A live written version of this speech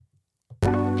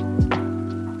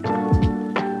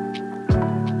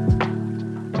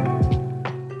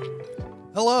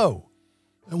Hello,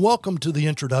 and welcome to the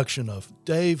introduction of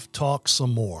Dave Talks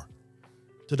Some More.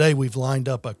 Today we've lined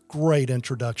up a great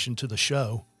introduction to the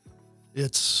show.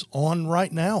 It's on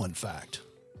right now, in fact.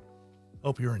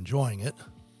 Hope you're enjoying it.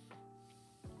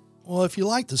 Well, if you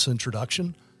like this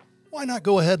introduction, why not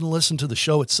go ahead and listen to the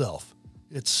show itself?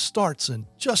 It starts in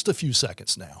just a few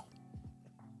seconds now.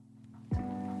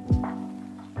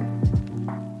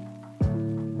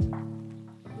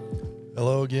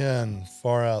 Hello again,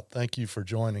 Far Out. Thank you for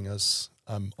joining us.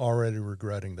 I'm already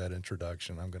regretting that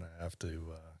introduction. I'm going to have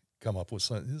to come up with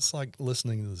something. It's like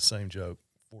listening to the same joke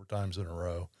 4 times in a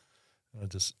row.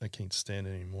 I can't stand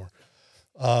it anymore.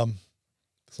 So I'm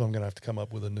going to have to come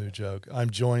up with a new joke. I'm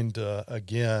joined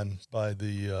again by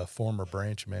the former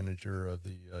branch manager of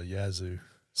the Yazoo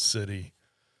City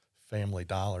Family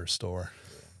Dollar store.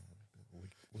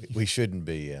 We shouldn't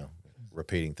be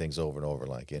repeating things over and over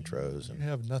like intros. You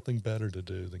have nothing better to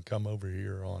do than come over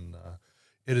here on.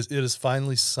 It is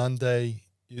finally Sunday.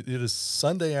 It is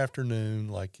Sunday afternoon,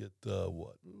 like at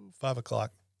 5:00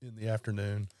 in the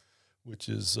afternoon, which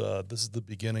is this is the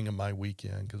beginning of my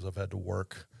weekend because I've had to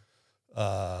work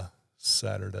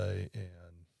Saturday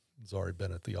and has already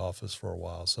been at the office for a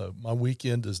while. So my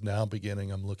weekend is now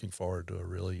beginning. I'm looking forward to a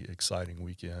really exciting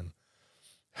weekend.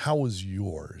 How was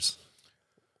yours?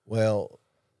 Well,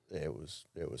 it was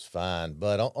fine,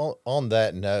 but on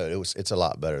that note, it's a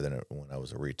lot better than when I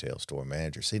was a retail store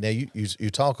manager. See, now you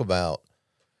talk about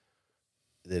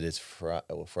that it's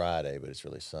Friday, but it's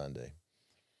really Sunday.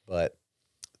 But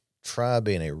try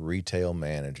being a retail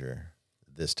manager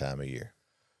this time of year.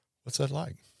 What's that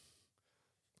like?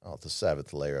 Oh, it's the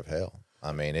 7th layer of hell.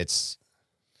 I mean,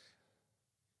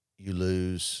 you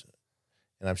lose,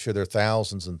 and I'm sure there are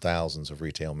thousands and thousands of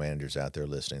retail managers out there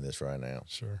listening to this right now.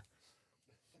 Sure.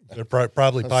 They're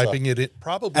probably piping it in.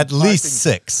 Probably at least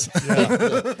 6.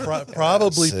 Yeah,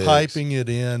 probably 6. piping it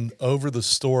in over the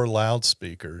store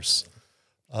loudspeakers.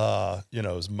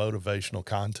 As motivational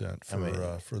content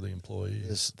for the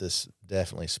employees. This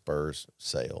definitely spurs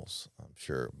sales, I'm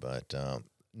sure. But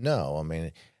no, I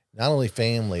mean, not only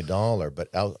Family Dollar, but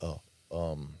what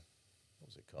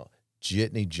was it called?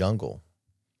 Jitney Jungle.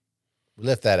 We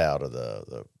left that out of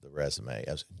the resume.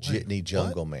 I was Jitney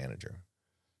Jungle manager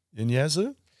In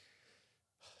Yazoo?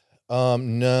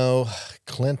 No,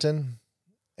 Clinton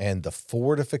and the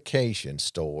Fortification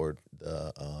store,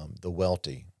 the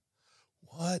Welty.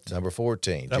 What? Number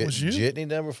 14. That was you? Jitney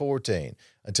number 14.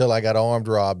 Until I got armed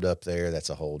robbed up there. That's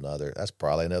that's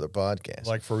probably another podcast.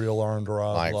 Like for real armed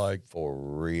rob, like for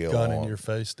real gun in your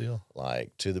face deal?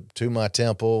 Like to my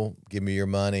temple, give me your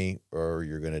money or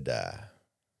you're gonna die.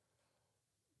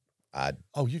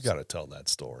 You got to tell that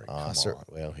story. Come on.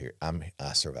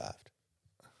 I survived.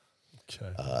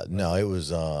 Okay. No, it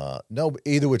was no.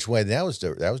 Either which way, that was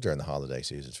during the holiday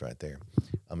seasons, right there.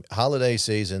 Holiday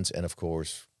seasons, and of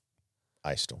course,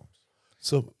 ice storms.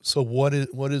 So what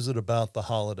is it about the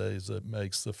holidays that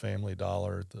makes the Family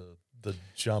Dollar the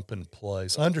jump in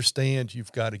place? I understand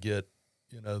you've got to get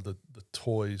the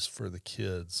toys for the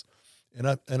kids, and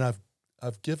I've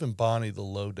given Bonnie the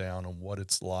lowdown on what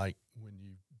it's like when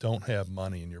you don't have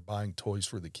money and you're buying toys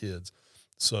for the kids.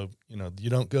 So, you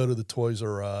don't go to the Toys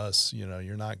R Us,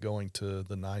 you're not going to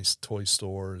the nice toy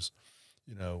stores,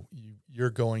 you're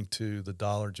going to the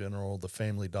Dollar General, the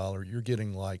Family Dollar. You're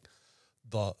getting you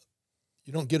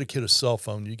don't get a kid a cell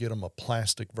phone, you get them a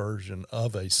plastic version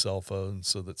of a cell phone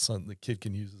so that the kid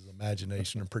can use his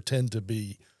imagination and pretend to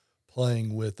be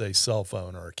playing with a cell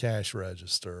phone or a cash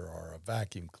register or a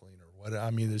vacuum cleaner.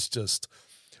 It's just,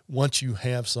 once you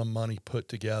have some money put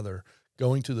together,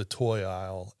 going to the toy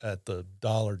aisle at the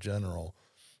Dollar General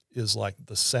is like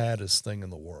the saddest thing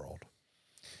in the world.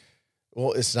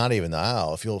 Well, it's not even the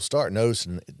aisle. If you'll start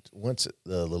noticing, once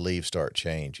the leaves start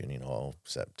changing,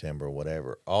 September,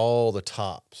 whatever, all the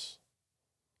tops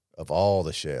of all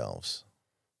the shelves,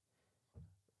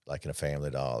 like in a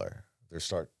Family Dollar, they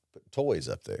start putting toys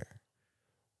up there.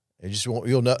 And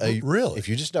you'll know. Really? If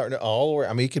you just start all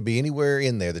the way, it could be anywhere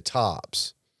in there, the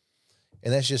tops.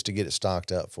 And that's just to get it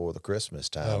stocked up for the Christmas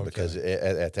time, because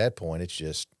at that point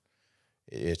it's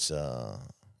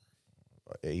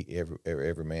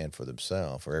every man for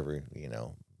themselves, or every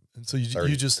And so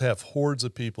you just have hordes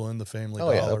of people in the Family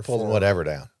Dollar. They're pulling whatever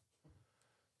down.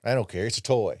 I don't care. It's a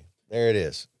toy. There it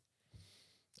is,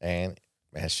 and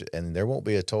there won't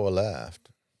be a toy left.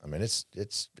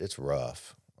 It's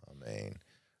rough.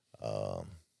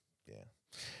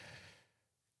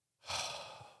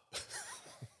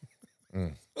 Yeah.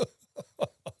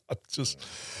 I'm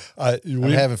I'm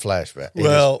having flashback. It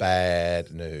Well, is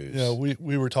bad news.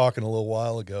 we were talking a little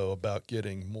while ago about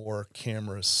getting more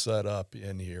cameras set up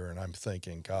in here, and I'm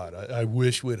thinking, God, I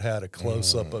wish we'd had a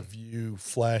close up of you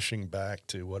flashing back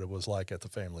to what it was like at the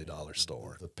Family Dollar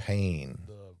store. The pain.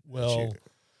 Well,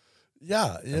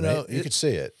 yeah, You could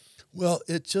see it. well,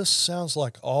 it just sounds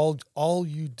like all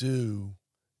you do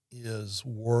is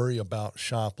worry about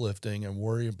shoplifting and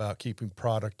worry about keeping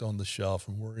product on the shelf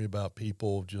and worry about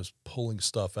people just pulling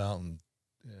stuff out and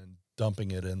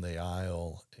dumping it in the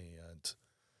aisle and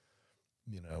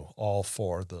all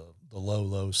for the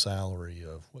low salary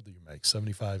of what do you make,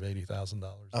 $75,000-$80,000.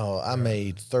 Oh, I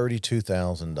made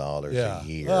 $32,000 Yeah. a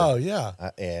year. Oh yeah.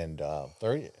 And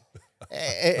 30.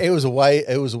 It was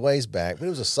a ways back, but it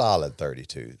was a solid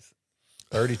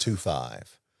 32.5.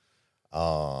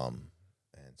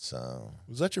 And so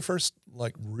Was that your first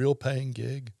like real paying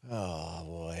gig? oh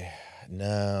boy,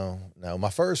 no. My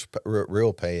first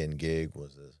real paying gig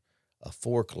was a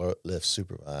forklift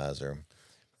supervisor.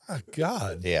 Oh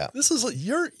God. Yeah. This is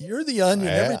you're the onion.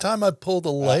 Yeah. Every time I pull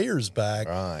the layers back,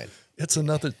 Right. it's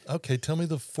another. Okay, tell me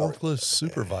the forklift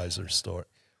supervisor story.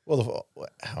 Well, all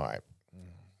right.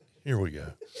 Here we go.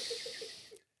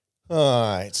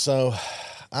 All right. So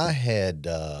I had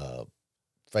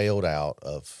failed out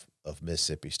of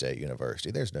Mississippi State University.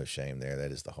 There's no shame there.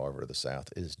 That is the Harvard of the South.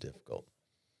 It is difficult.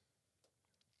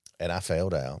 And I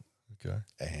failed out. Okay.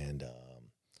 And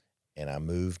I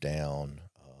moved down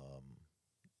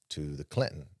to the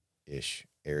Clinton-ish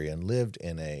area and lived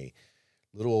in a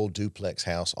little old duplex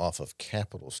house off of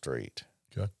Capitol Street.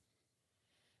 Okay.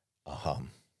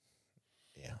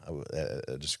 Yeah,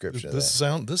 a description of This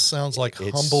that. sounds like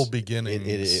humble beginnings.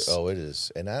 It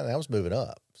is, and I was moving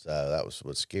up, so that was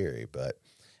what's scary. But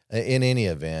in any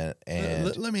event,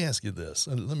 and Let me ask you this.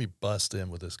 Let me bust in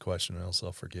with this question, or else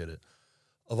I'll forget it.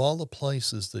 Of all the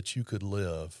places that you could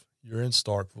live, you're in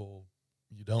Starkville.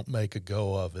 You don't make a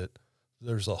go of it.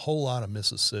 There's a whole lot of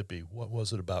Mississippi. What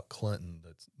was it about Clinton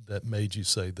that made you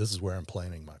say, "This is where I'm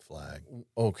planting my flag"?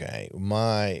 okay,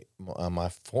 my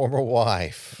former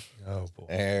wife. Oh boy.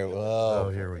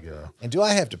 Here we go. And do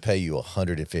I have to pay you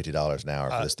 $150 an hour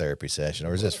for this therapy session,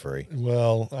 or is this free?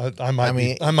 Well, I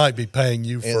might be paying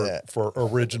you for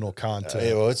original content.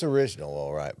 Yeah, well, it's original,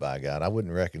 all right. By God, I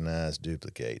wouldn't recognize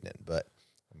duplicating it, but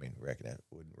wouldn't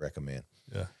recommend.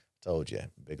 Yeah, told you,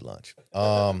 big lunch.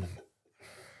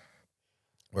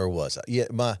 Where was I? Yeah,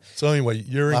 So anyway,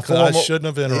 you're in. I shouldn't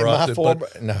have interrupted. Why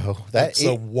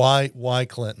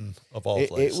Clinton of all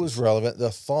places? It was relevant.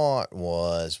 The thought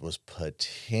was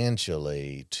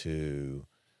potentially to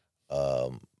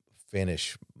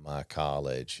finish my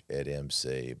college at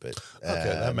MC, but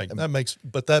okay,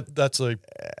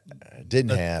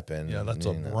 didn't happen. Yeah, that's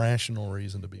a rational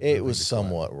reason to be. It was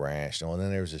somewhat rational, and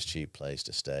then there was this cheap place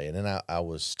to stay, and then I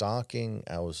was stalking.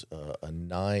 I was a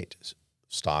night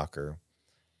stalker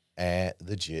at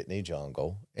the Jitney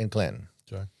Jungle in Clinton,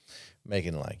 okay,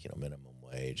 making minimum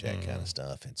wage, that kind of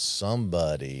stuff. And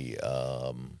somebody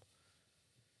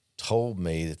told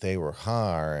me that they were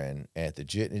hiring at the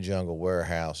Jitney Jungle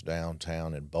warehouse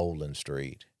downtown in Bowling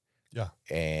Street. Yeah,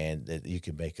 and that you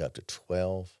could make up to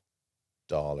 $12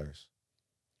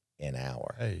 an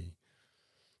hour. Hey,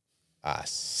 I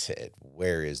said,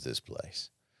 "Where is this place?"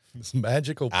 This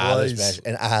magical place.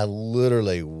 And I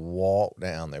literally walked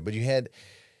down there. But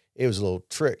it was a little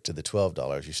trick to the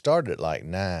 $12. You started at like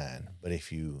 $9, but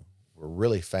if you were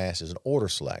really fast as an order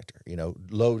selector,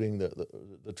 loading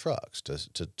the trucks to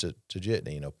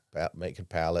Jitney, making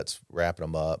pallets, wrapping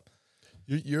them up.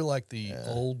 You're like the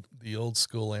old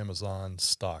school Amazon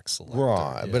stock selector.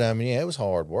 Right. Yeah. But it was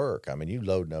hard work. You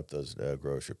loading up those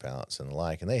grocery pallets and the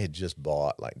like, and they had just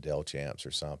bought like Del Champs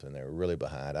or something. They were really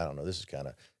behind. I don't know. This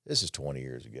is 20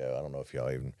 years ago. I don't know if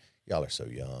y'all are so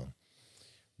young,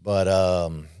 but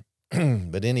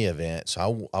but any event.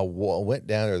 So I went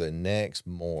down there the next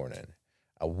morning.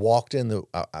 I walked in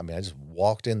I just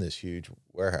walked in this huge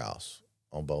warehouse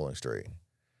on Bowling Street,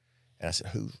 and I said,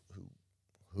 who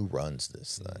runs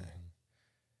this thing?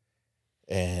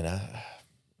 And I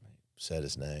said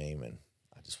his name, and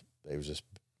there was this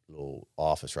little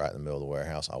office right in the middle of the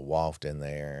warehouse. I walked in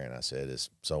there, and I said, "Is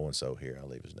so-and-so here?" I'll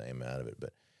leave his name out of it.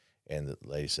 And the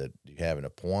lady said, "Do you have an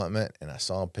appointment?" And I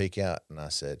saw him peek out, and I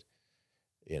said,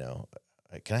 "Can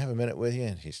I have a minute with you?"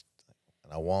 And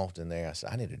I walked in there. I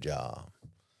said, "I need a job."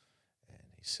 And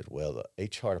he said, "Well, the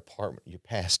HR department you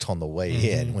passed on the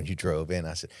way in when you drove in."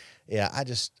 I said, "Yeah, I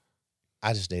just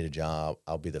need a job.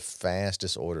 I'll be the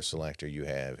fastest order selector you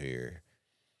have here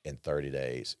in 30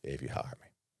 days if you hire me."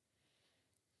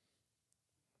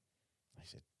 He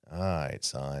said, "All right,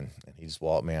 son." And he just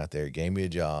walked me out there, gave me a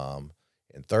job,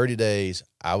 In 30 days,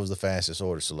 I was the fastest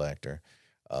order selector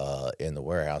in the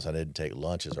warehouse. I didn't take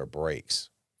lunches or breaks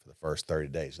for the first 30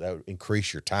 days. So that would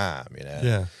increase your time, you know.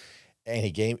 Yeah. And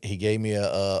he gave me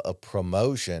a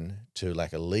promotion to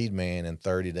like a lead man in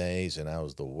 30 days, and I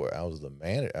was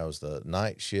the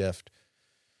night shift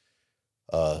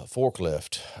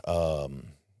forklift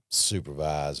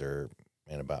supervisor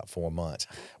in about 4 months.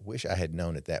 I wish I had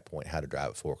known at that point how to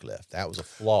drive a forklift. That was a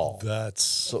flaw.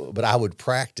 But I would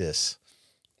practice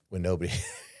when nobody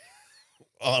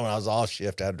when I was off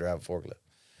shift how to drive a forklift,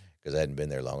 because I hadn't been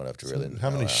there long enough to really know how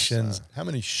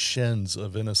many shins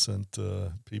of innocent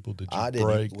people did you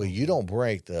break? Well, you don't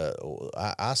break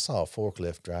I saw a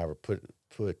forklift driver put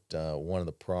one of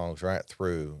the prongs right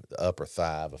through the upper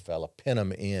thigh of a fella, pin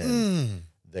him in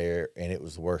there, and it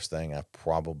was the worst thing I've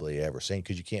probably ever seen,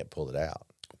 because you can't pull it out.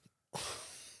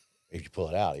 If you pull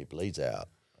it out, he bleeds out.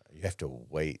 You have to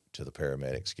wait till the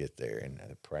paramedics get there, and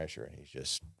the pressure, and he's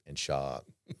just in shock.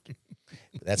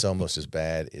 That's almost as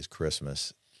bad as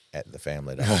Christmas at the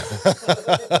Family Dollar.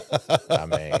 I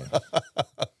mean,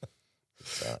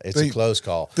 it's a close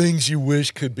call. Things you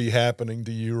wish could be happening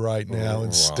to you right now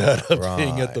instead of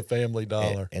being at the Family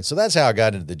Dollar. And so that's how I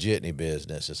got into the jitney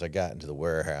business. Is I got into the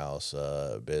warehouse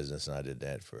business, and I did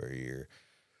that for a year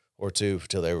or two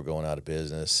until they were going out of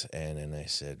business. And then they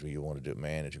said, "Well, you want to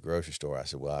manage a grocery store?" I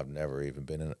said, "Well, I've never even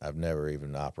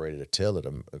operated a till at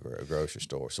a grocery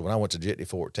store." So when I went to Jitney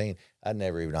 14, I'd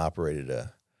never even operated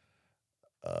a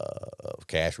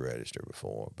cash register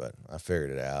before, but I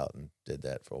figured it out and did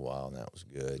that for a while, and that was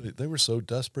good. They were so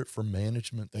desperate for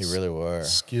management. They really were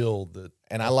skilled that,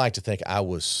 and I like to think I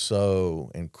was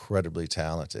so incredibly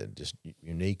talented, just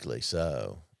uniquely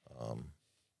so,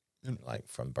 like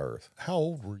from birth. How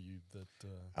old were you that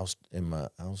I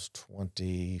was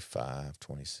 25,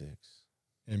 26.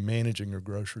 And managing a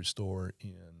grocery store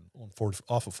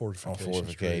off of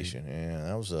Fortification. Yeah,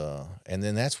 that was and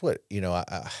then that's what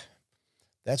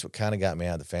that's what kind of got me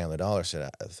out of the Family Dollar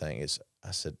thing.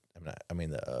 The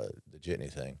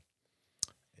Jitney thing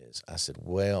is, I said,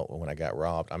 well, when I got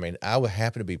robbed, I would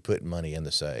happen to be putting money in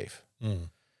the safe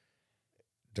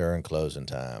during closing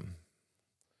time,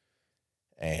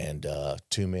 and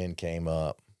two men came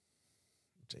up,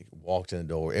 walked in the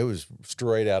door. It was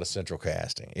straight out of Central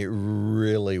Casting. It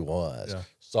really was. Yeah.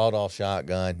 Sawed-off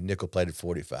shotgun, nickel-plated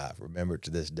 .45. Remember it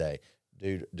to this day.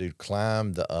 Dude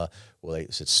climbed the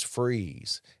it said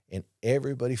freeze, and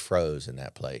everybody froze in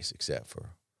that place except for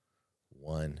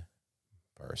one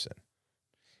person,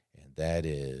 and that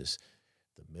is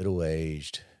the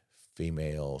middle-aged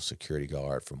female security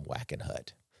guard from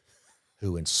Wackenhut,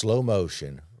 who in slow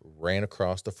motion ran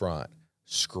across the front,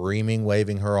 screaming,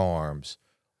 waving her arms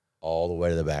all the way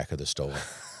to the back of the store.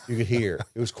 You could hear,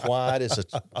 it was quiet as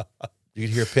you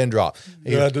could hear a pin drop.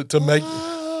 To make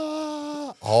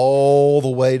all the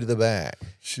way to the back.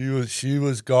 She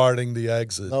was guarding the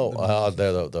exit. No,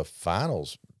 the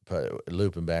finals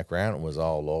looping back around was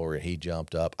all lower, and he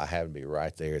jumped up. I happened to be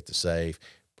right there at the safe,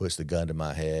 puts the gun to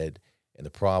my head, and the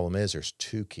problem is there's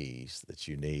two keys that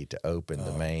you need to open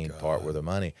the main part where the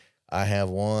money. I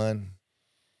have one,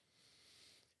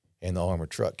 and the armored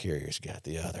truck carrier's got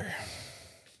the other.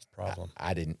 Problem.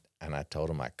 I didn't, and I told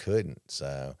him I couldn't,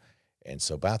 so... And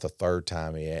so about the third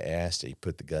time he asked it, he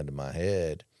put the gun to my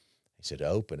head. He said,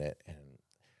 "Open it." And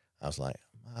I was like,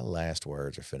 my last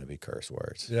words are finna be curse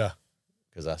words. Yeah.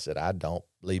 Because I said, I don't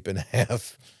leap and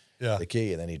have the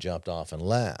key. And then he jumped off and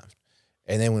left.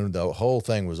 And then when the whole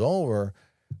thing was over,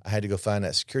 I had to go find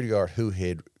that security guard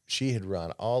she had run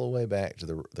all the way back to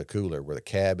the cooler where the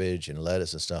cabbage and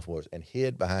lettuce and stuff was, and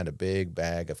hid behind a big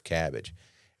bag of cabbage.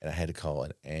 And I had to call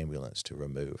an ambulance to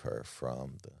remove her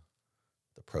from the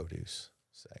produce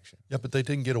section. Yeah, but they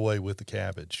didn't get away with the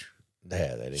cabbage.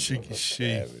 Yeah, they didn't.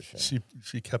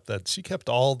 She kept that. She kept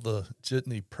all the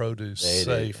Jitney produce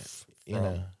safe.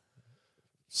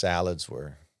 Salads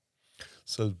were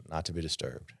so not to be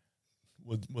disturbed.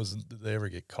 Did they ever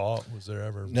get caught? Was there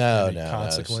ever no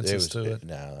consequences to it?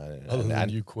 No, other than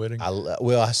you quitting.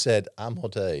 I said, I'm gonna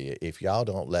tell you, if y'all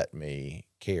don't let me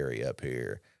carry up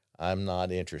here, I'm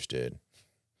not interested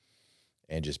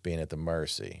in just being at the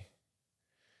mercy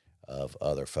of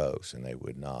other folks, and they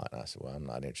would not. And I said, well, I'm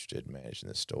not interested in managing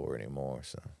the store anymore.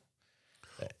 So,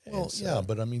 but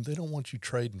they don't want you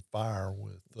trading fire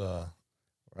with,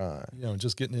 right?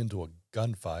 Just getting into a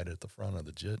gunfight at the front of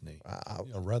the Jitney.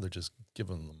 Rather just give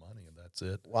them the money and that's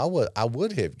it. Well, I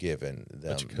would have given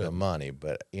them the money,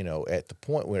 but at the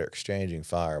point where exchanging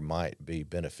fire might be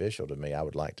beneficial to me, I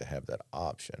would like to have that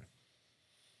option,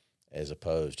 as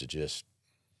opposed to just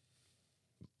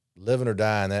living or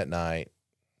dying that night.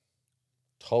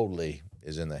 Totally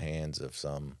is in the hands of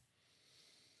some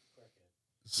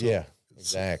Yeah,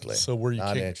 exactly. So were you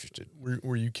not interested?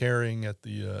 Were you carrying at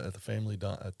the family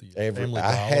family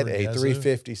I had dollar in a Yazoo?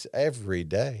 350 every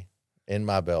day in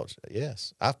my belt.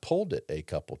 Yes, I've pulled it a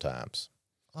couple times.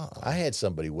 I had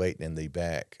somebody waiting in the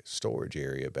back storage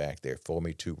area back there for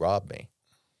me to rob me,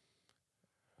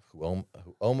 who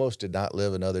almost did not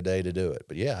live another day to do it.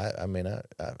 But yeah, I mean, I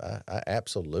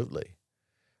absolutely.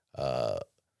 And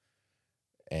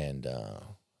let's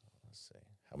see,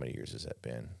 how many years has that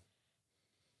been?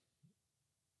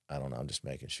 I don't know. I'm just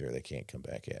making sure they can't come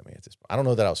back at me at this point. I don't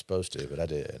know that I was supposed to, but I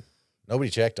did. Nobody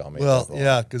checked on me. Well,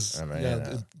 yeah, because I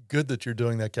mean, good that you're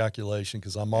doing that calculation,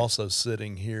 because I'm also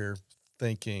sitting here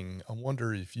thinking, I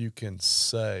wonder if you can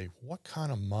say, what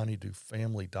kind of money do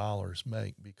Family Dollars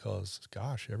make? Because,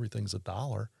 gosh, everything's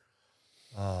 $1.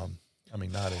 I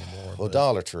mean, not anymore. Well,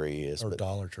 Dollar Tree is, or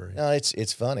Dollar Tree. No,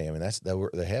 it's funny. I mean,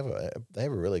 they have a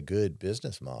really good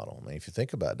business model. I mean, if you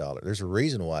think about there's a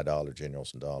reason why Dollar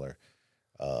Generals and dollar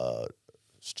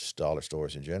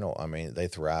stores in general, I mean, they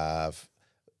thrive.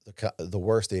 The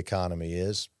worse the economy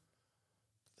is,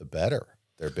 the better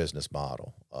their business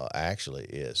model actually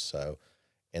is. So,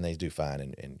 and they do fine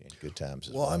in good times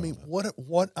as well. Well, I mean,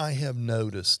 what I have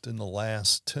noticed in the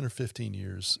last 10 or 15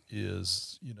 years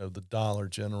is, the Dollar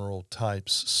General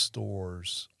types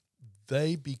stores,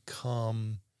 they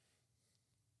become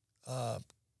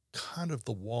kind of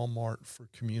the Walmart for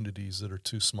communities that are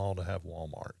too small to have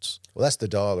Walmarts. Well, that's the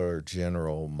Dollar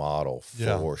General model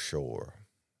for sure.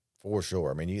 For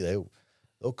sure. I mean,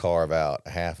 they'll carve out a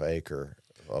half acre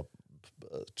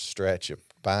stretch of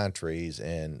pine trees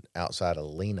and outside of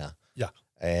Lena. Yeah.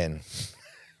 And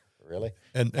really?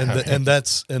 And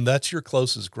that's your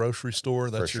closest grocery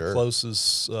store. That's your sure.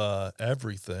 closest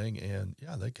everything. And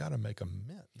yeah, they got to make a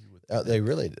mint.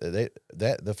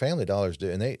 The Family Dollars do,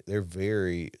 and they're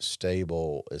very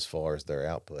stable as far as their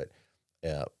output,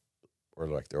 or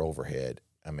like their overhead.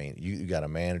 I mean, you got a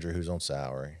manager who's on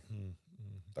salary.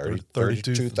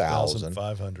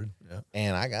 32,500. Yeah.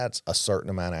 And I got a certain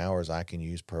amount of hours I can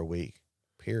use per week,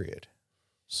 period.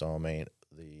 So, I mean,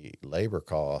 the labor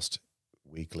cost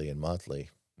weekly and monthly,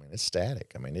 I mean, it's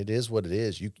static. I mean, it is what it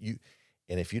is. And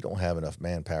if you don't have enough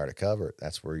manpower to cover it,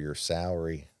 that's where your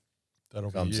salary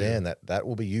comes in. That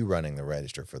will be you running the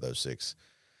register for those 6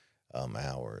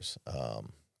 hours.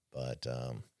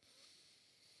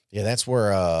 Yeah, that's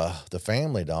where the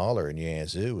Family Dollar in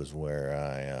Yazoo is where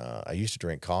I used to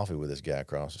drink coffee with this guy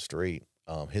across the street.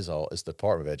 It's the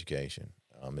Department of Education,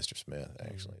 Mr. Smith,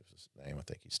 actually was his name. I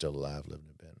think he's still alive, living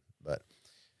in Benton, but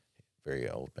very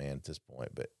old man at this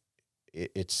point. But he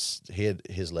had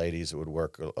his ladies that would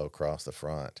work across the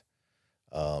front,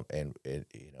 and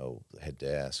had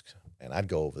desks, and I'd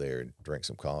go over there and drink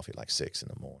some coffee at like 6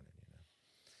 a.m,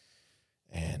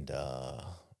 and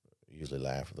usually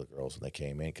laugh with the girls when they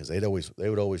came in, because they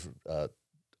would always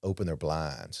open their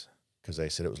blinds because they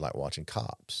said it was like watching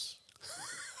Cops.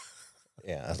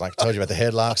 Yeah, I was like, I told you about the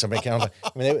headlocks. Somebody came. I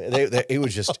mean, it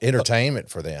was just entertainment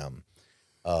for them,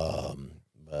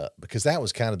 because that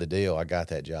was kind of the deal. I got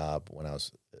that job when I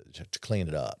was to clean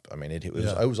it up. I mean, it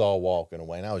was all walking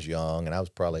away, and I was young, and I was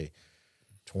probably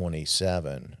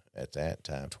 27 at that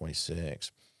time,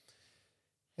 26.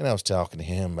 And I was talking to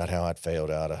him about how I'd failed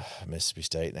out of Mississippi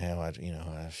State and how I'd,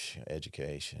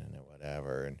 education and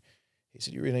whatever. And he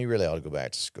said, you really ought to go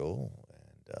back to school.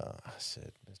 And I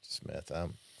said, Mr. Smith,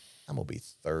 I'm going to be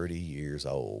 30 years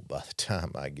old by the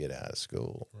time I get out of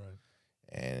school. Right.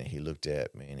 And he looked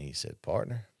at me and he said,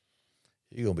 partner,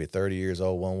 you're going to be 30 years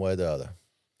old one way or the other.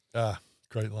 Ah,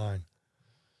 great line.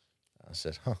 I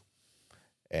said, huh.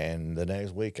 And the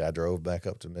next week I drove back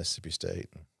up to Mississippi State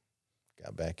and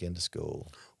got back into school.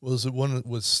 Was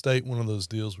State one of those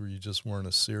deals where you just weren't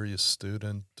a serious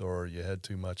student, or you had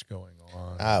too much going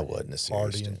on? I wasn't a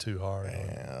serious partying student. too hard.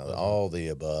 Yeah, all the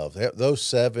above. Those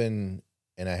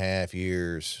 7.5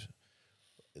 years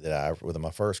that with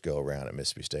my first go around at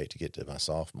Mississippi State to get to my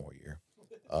sophomore year,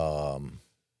 and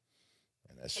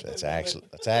that's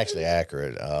actually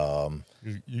accurate.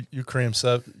 You crammed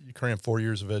 4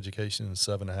 years of education and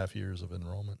 7.5 years of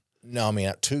enrollment. No, I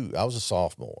mean 2. I was a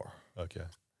sophomore. Okay.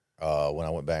 When I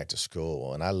went back to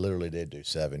school, and I literally did do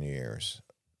 7 years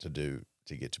to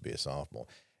get to be a sophomore,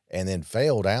 and then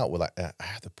failed out with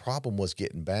the problem was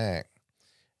getting back.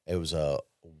 It was I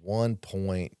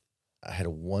had a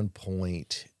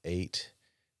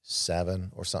 1.87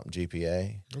 or something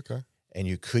GPA. Okay. And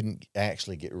you couldn't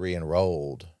actually get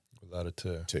re-enrolled without a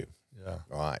 2. Yeah.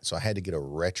 All right. So I had to get a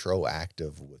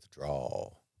retroactive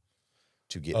withdrawal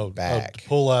to get back. To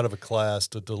pull out of a class,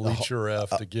 to delete your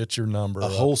F, to get your number. A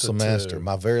whole semester, 2.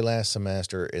 my very last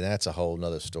semester, and that's a whole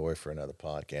nother story for another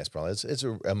podcast. Probably it's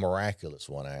a miraculous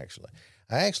one, actually.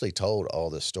 I actually told all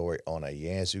this story on a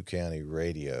Yazoo County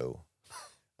radio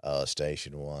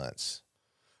station once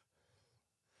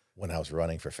when I was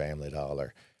running for Family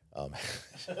Dollar.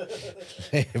 That's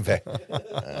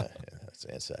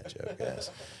an inside joke, guys.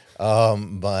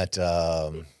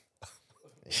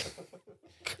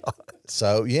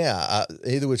 So yeah,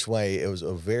 either which way, it was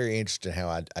a very interesting how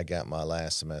I got my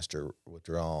last semester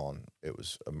withdrawn. It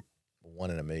was a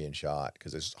 1 in a million shot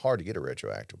because it's hard to get a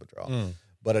retroactive withdrawal,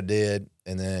 but I did,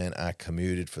 and then I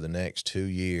commuted for the next 2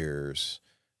 years.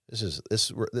 This is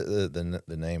the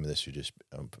name of this should just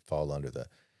fall under the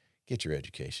get your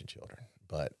education, children.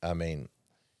 But I mean,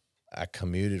 I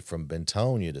commuted from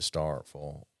Bentonia to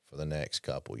Starkville for the next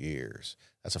couple years.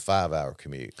 That's a 5-hour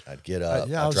commute. I'd get up.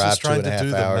 I was drive just trying 2.5 to do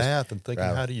the hours, math and thinking,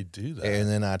 how do you do that? and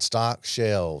then I'd stock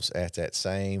shelves at that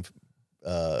same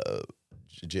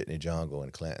Jitney Jungle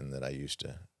in Clinton that I used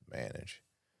to manage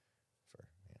for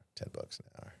 $10 an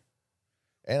hour.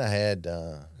 And I had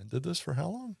and did this for how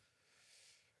long?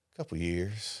 a couple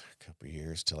years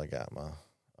till I got my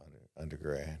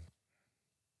undergrad,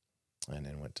 and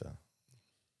then went to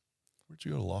Where'd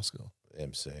you go to law school?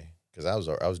 MC because I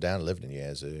was down living in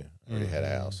Yazoo. I already had a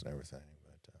house and everything,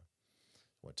 but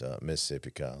went to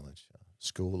Mississippi College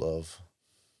School of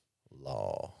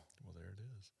Law. Well, there it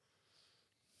is.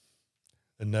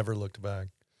 And never looked back.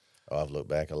 Oh, I've looked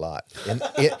back a lot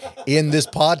in this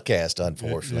podcast,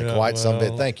 unfortunately, Yeah, quite some bit.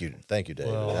 well, Thank you,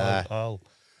 David. Well,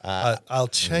 I'll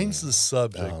change the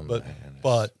subject,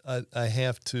 but I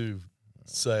have to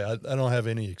say I don't have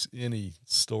any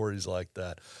stories like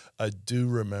that. I do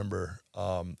remember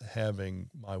having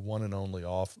my one and only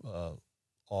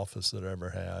office that I ever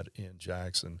had in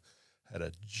Jackson had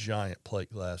a giant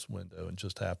plate glass window and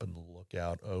just happened to look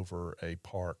out over a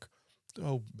park,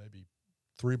 maybe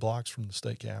 3 blocks from the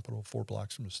state capitol, 4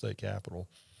 blocks from the state capitol.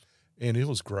 And it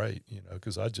was great,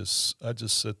 because I just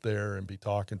sit there and be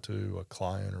talking to a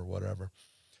client or whatever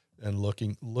and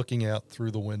looking out through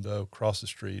the window, across the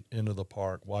street, into the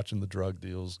park, watching the drug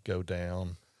deals go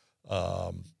down,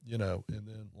 and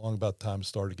then long about the time it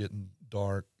started getting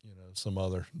dark, some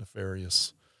other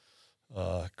nefarious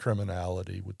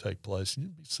criminality would take place. And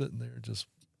you'd be sitting there just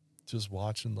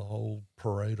watching the whole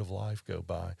parade of life go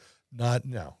by.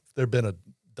 If there'd been a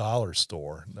dollar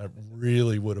store, that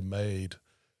really would have made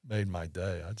my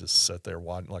day. I just sat there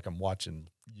like I'm watching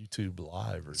YouTube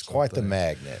Live or something. It's quite the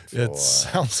magnet. It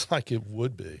sounds like it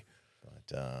would be.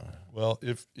 But well,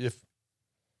 if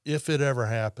it ever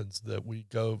happens that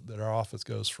our office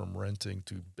goes from renting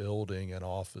to building an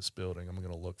office building, I'm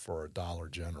going to look for a Dollar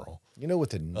General. You know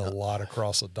what a lot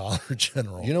across a Dollar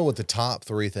General. You know what the top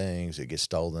 3 things that get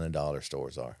stolen in dollar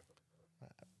stores are?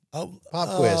 Pop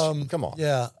quiz. Come on.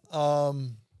 Yeah.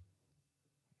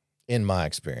 In my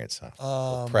experience,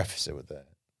 I'll preface it with that.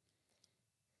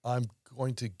 I'm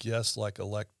going to guess like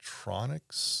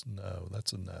electronics. No,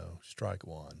 that's a no. Strike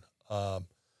one. I'm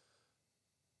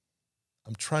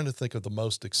trying to think of the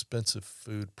most expensive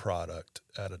food product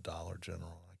at a Dollar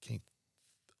General.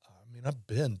 I've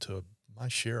been to my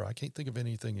share. I can't think of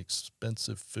anything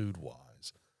expensive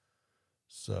food-wise.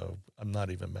 So I'm not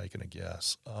even making a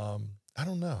guess. I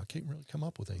don't know. I can't really come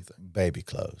up with anything. Baby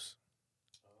clothes.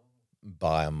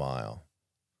 By a mile.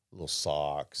 Little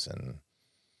socks and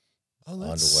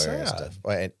underwear sad. And stuff.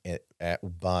 By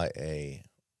a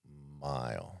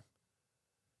mile.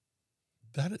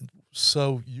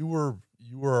 So you were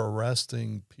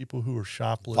arresting people who were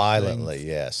shoplifting violently,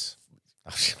 yes.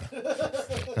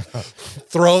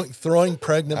 throwing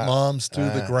pregnant moms to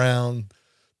the ground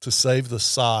to save the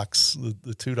socks,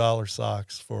 the $2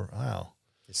 socks for wow.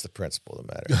 It's the principle of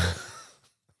the matter.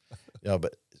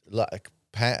 But like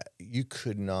you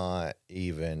could not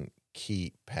even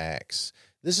keep packs.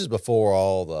 This is before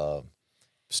all the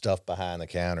stuff behind the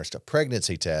counter stuff.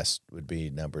 Pregnancy test would be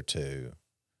number 2.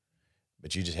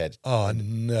 But you just had to. Oh, I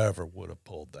never would have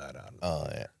pulled that out.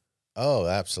 Yeah. Oh,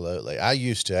 absolutely. I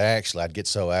used to I'd get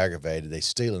so aggravated. They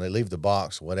steal and they leave the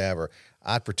box, whatever.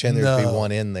 I'd pretend there'd be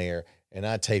one in there and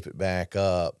I'd tape it back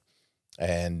up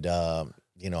and,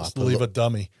 just leave a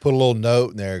dummy. Put a little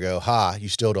note in there, go, "Hi, you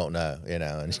still don't know,"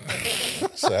 and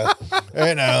so,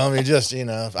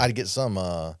 I'd get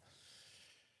some,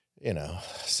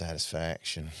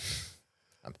 satisfaction.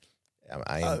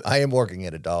 I am working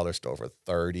at a dollar store for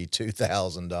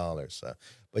 $32,000. So,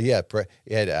 but yeah,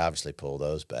 you had to obviously pull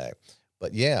those back.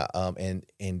 But yeah, and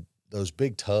those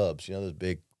big tubs, those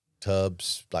big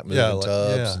tubs, like moving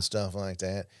tubs and stuff like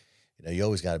that. You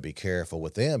always got to be careful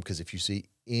with them because if you see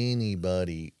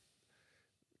anybody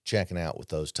checking out with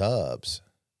those tubs,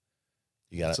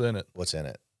 you got what's in it. What's in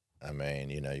it? I mean,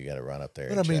 you got to run up there.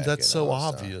 But I mean, that's so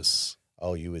obvious.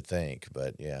 Oh, you would think,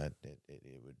 but yeah,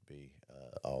 it would be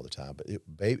all the time. But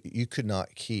you could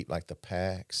not keep like the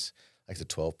packs, like the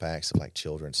 12 packs of like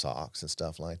children's socks and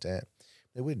stuff like that.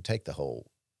 They wouldn't take the whole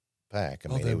pack. I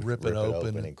Oh, mean, they they would rip rip it it open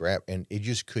open. and grab, and it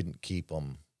just couldn't keep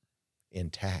them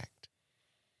intact.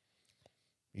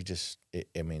 You just,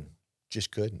 I mean, just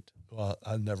couldn't. Well,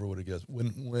 I never would have guessed.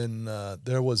 When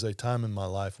there was a time in my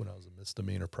life when I was a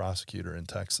misdemeanor prosecutor in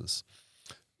Texas,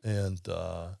 and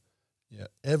yeah,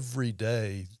 every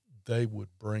day they would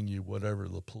bring you whatever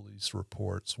the police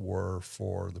reports were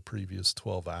for the previous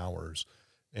 12 hours,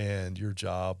 and your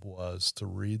job was to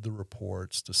read the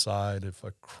reports, decide if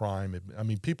a crime had, I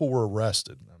mean, people were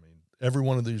arrested. I mean, every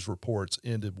one of these reports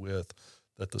ended with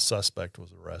that the suspect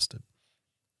was arrested.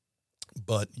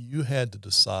 But you had to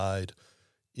decide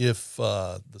if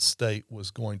the state was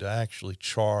going to actually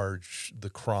charge the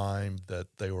crime that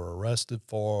they were arrested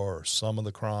for, or some of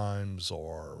the crimes,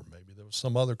 or maybe there was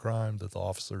some other crime that the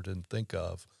officer didn't think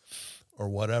of, or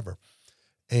whatever.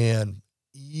 And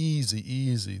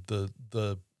easy,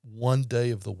 the one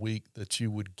day of the week that you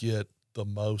would get the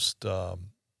most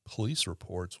police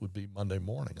reports would be Monday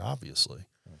morning, obviously.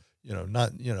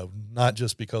 Not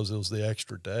just because it was the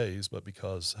extra days, but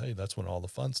because, hey, that's when all the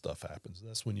fun stuff happens.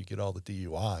 That's when you get all the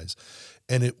DUIs.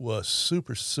 And it was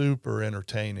super, super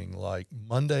entertaining. Like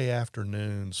Monday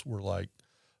afternoons were like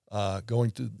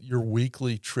going to your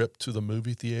weekly trip to the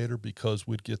movie theater, because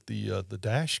we'd get the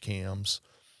dash cams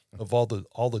of all the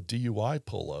DUI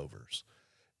pullovers.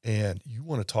 And you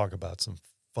want to talk about some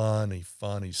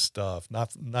funny stuff.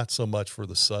 Not so much for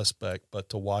the suspect, but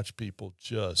to watch people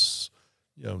just,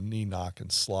 knee knock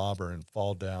and slobber and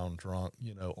fall down drunk,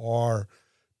 or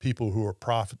people who are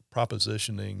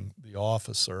propositioning the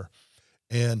officer.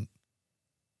 And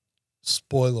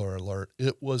spoiler alert,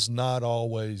 it was not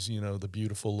always, the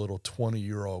beautiful little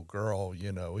 20-year-old girl,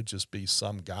 it'd just be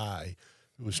some guy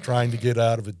who was trying to get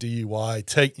out of a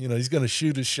DUI. He's going to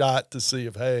shoot a shot to see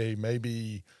if, hey,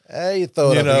 maybe, Hey, you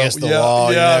throw it up against the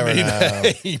wall. Yeah, You never know.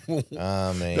 hey,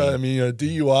 I mean,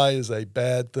 DUI is a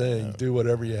bad thing. No. Do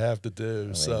whatever you have to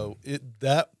do. So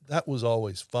that was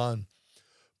always fun.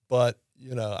 But,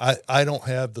 I don't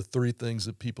have the three things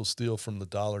that people steal from the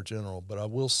Dollar General, but I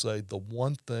will say the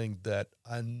one thing that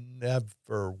I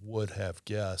never would have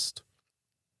guessed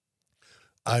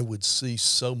I would see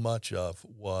so much of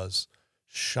was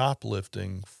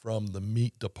shoplifting from the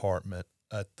meat department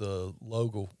at the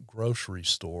local grocery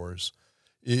stores.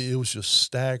 It was just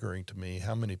staggering to me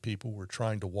how many people were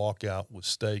trying to walk out with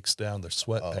steaks down their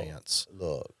sweatpants.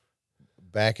 Look,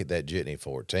 back at that Jitney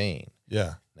 14.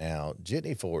 Yeah. Now,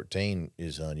 Jitney 14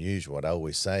 is unusual. I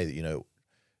always say that,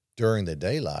 during the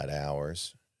daylight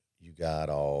hours, you got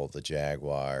all the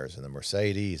Jaguars and the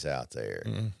Mercedes out there.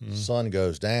 Mm-hmm. Sun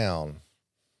goes down.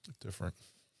 Different.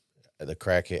 The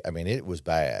crackhead, I mean, it was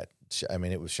bad. I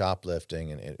mean, it was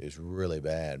shoplifting, and it was really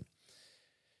bad.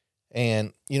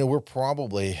 And, we're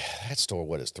probably, that store,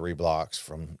 what is 3 blocks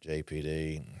from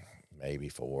JPD, maybe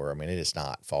 4. I mean, it is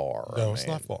not far. No, it's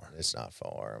not far. It's not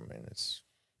far. I mean, it's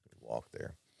walk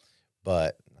there.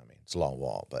 But, I mean, it's a long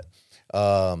walk. But,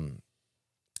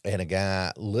 and a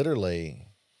guy literally,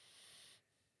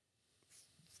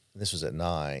 this was at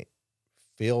night,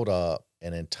 filled up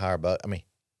an entire bucket. I mean,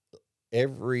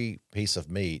 every piece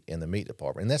of meat in the meat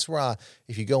department. And that's why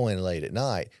if you go in late at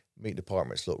night, meat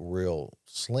departments look real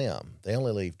slim. They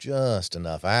only leave just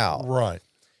enough out. Right.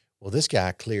 Well, this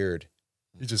guy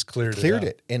He just cleared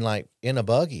it in a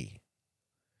buggy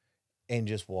and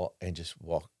just walked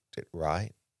it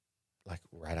right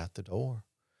out the door.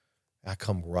 I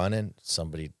come running.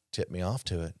 Somebody tipped me off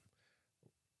to it.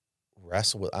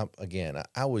 Wrestle with,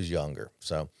 I was younger.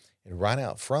 So, and right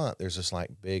out front, there's this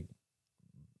big,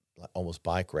 almost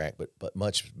bike rack, but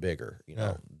much bigger,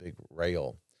 big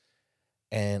rail.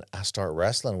 And I start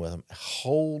wrestling with him,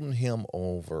 holding him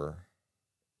over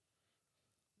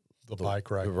the bike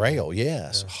rack. The rail,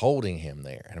 yes, holding him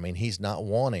there. And I mean, he's not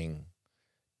wanting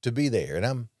to be there. And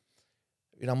I'm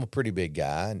a pretty big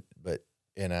guy,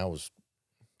 and I was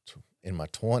in my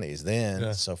 20s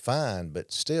then, so fine.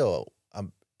 But still,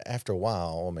 after a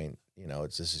while, I mean,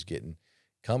 this is getting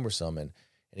cumbersome. And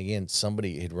again,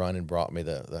 somebody had run and brought me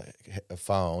the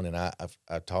phone, and I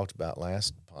talked about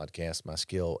last podcast my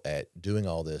skill at doing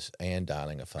all this and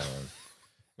dialing a phone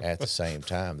at the same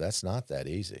time. That's not that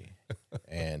easy,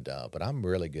 and but I'm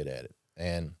really good at it.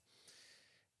 And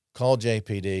called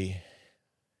JPD,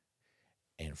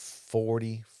 and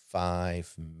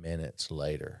 45 minutes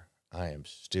later, I am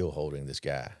still holding this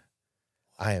guy.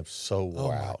 I am so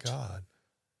wore out. Oh my God!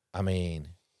 I mean.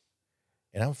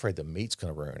 And I'm afraid the meat's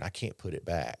going to ruin. I can't put it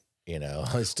back.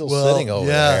 It's still sitting over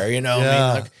there. I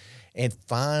mean, and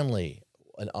finally,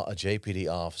 a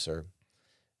JPD officer,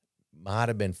 might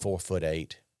have been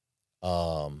 4'8",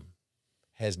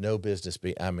 has no business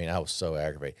being. I mean, I was so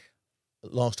aggravated.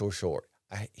 Long story short,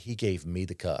 he gave me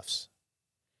the cuffs,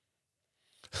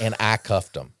 and I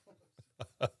cuffed him.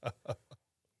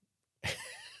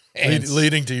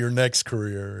 Leading to your next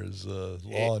career as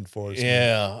law enforcement.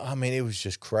 Yeah, I mean, it was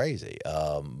just crazy.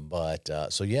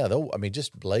 So yeah, though, I mean,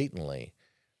 just blatantly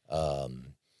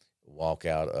walk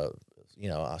out of,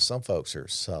 some folks are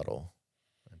subtle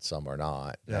and some are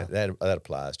not. Yeah. That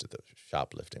applies to the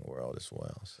shoplifting world as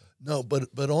well. So. No,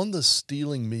 but on the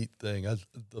stealing meat thing,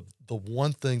 the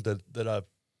one thing that I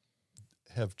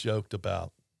have joked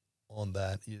about on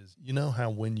that is, how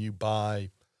when you buy,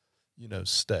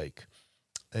 steak,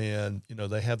 and,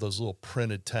 they have those little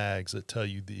printed tags that tell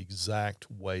you the exact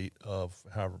weight of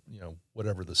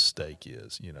whatever the steak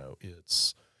is,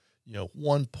 it's,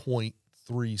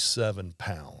 1.37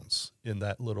 pounds in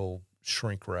that little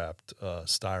shrink wrapped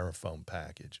styrofoam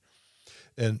package.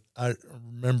 And I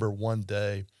remember one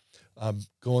day I'm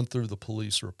going through the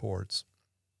police reports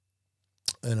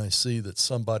and I see that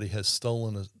somebody has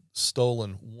stolen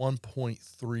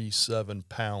 1.37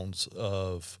 pounds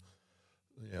of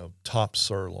top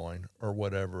sirloin or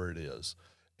whatever it is,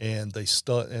 and they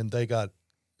got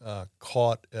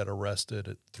caught arrested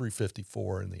at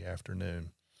 3:54 in the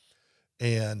afternoon.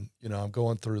 And I'm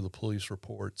going through the police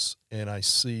reports, and I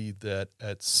see that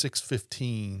at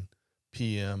 6:15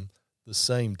 p.m. the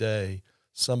same day,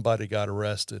 somebody got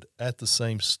arrested at the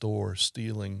same store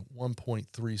stealing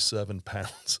 1.37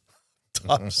 pounds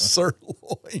top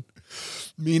sirloin,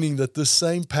 meaning that this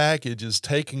same package is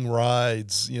taking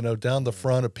rides, down the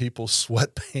front of people's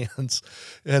sweatpants.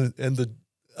 And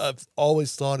I've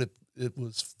always thought it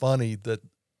was funny that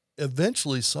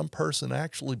eventually some person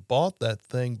actually bought that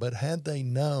thing, but had they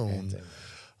known,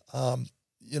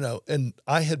 and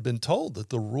I had been told that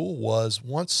the rule was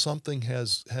once something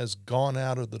has gone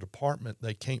out of the department,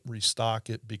 they can't restock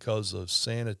it because of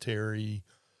sanitary,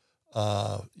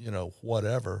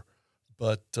 whatever.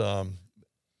 But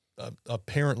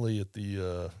apparently at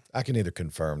the I can neither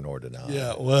confirm nor deny.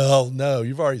 Yeah, well, no,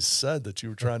 you've already said that you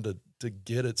were trying to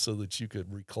get it so that you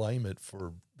could reclaim it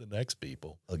for the next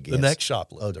people, the next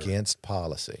shoplifter. Against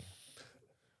policy.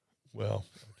 Well,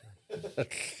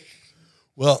 okay.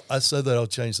 Well, I said that I'll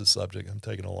change the subject. I'm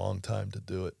taking a long time to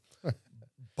do it.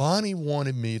 Bonnie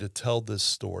wanted me to tell this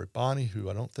story. Bonnie, who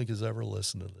I don't think has ever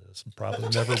listened to this and probably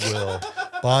never will.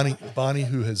 Bonnie,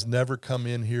 who has never come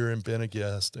in here and been a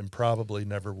guest and probably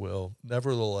never will,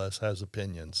 nevertheless has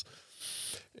opinions.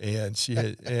 And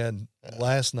and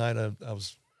last night I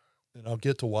was, and I'll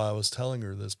get to why I was telling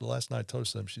her this, but last night I told her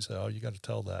something. She said, "Oh, you got to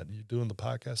tell that. You're doing the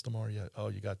podcast tomorrow? Yeah. Oh,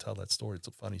 you got to tell that story. It's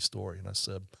a funny story." And I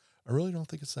said, "I really don't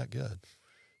think it's that good."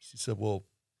 She said, "Well,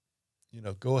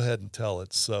 go ahead and tell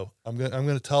it." So I'm going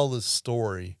to tell this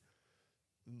story.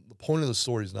 The point of the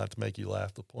story is not to make you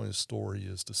laugh. The point of the story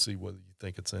is to see whether you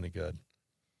think it's any good.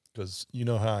 Because you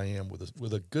know how I am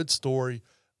with a good story,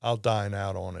 I'll dine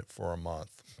out on it for a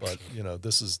month. But I'm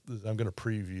going to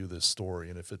preview this story,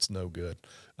 and if it's no good,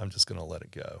 I'm just going to let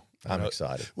it go. I'm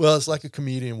excited. Well, it's like a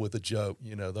comedian with a joke.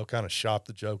 They'll kind of shop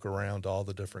the joke around to all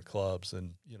the different clubs,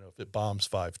 and if it bombs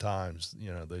 5 times,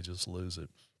 they just lose it.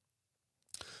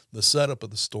 The setup of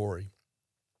the story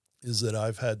is that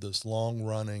I've had this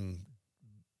long-running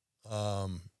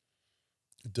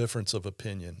difference of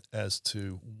opinion as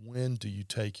to when do you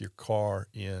take your car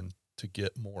in to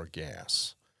get more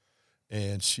gas.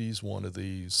 And she's one of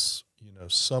these,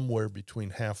 somewhere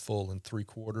between half full and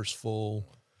 3/4 full.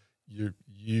 You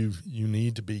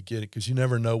need to be getting, because you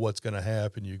never know what's going to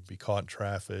happen. You could be caught in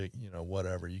traffic,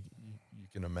 whatever you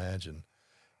can imagine.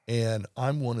 And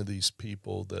I'm one of these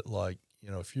people that, like,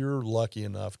 if you're lucky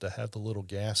enough to have the little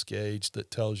gas gauge that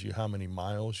tells you how many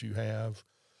miles you have,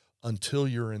 until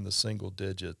you're in the single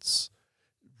digits,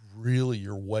 really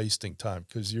you're wasting time,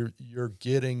 because you're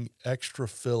getting extra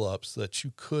fill-ups that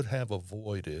you could have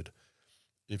avoided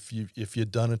if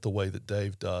you'd done it the way that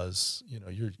Dave does.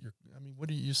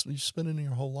 What are you spending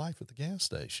your whole life at the gas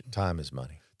station? Time is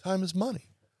money. Time is money.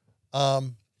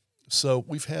 So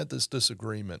we've had this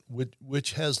disagreement,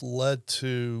 which has led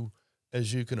to,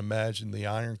 as you can imagine, the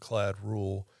ironclad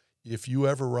rule. If you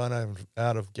ever run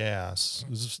out of gas,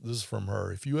 this is from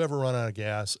her, if you ever run out of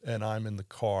gas and I'm in the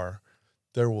car,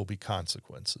 there will be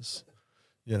consequences,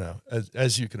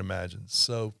 as you can imagine.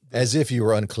 So as if you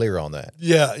were unclear on that.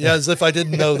 Yeah, as if I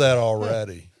didn't know that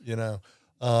already,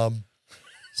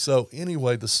 So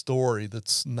anyway, the story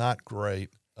that's not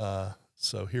great.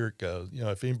 So here it goes.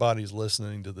 If anybody's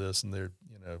listening to this and they're,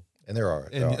 and there are,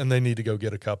 and they need to go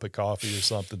get a cup of coffee or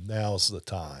something, now's the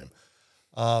time.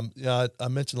 Yeah, I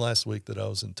mentioned last week that I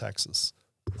was in Texas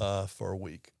for a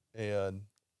week, and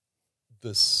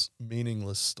this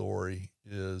meaningless story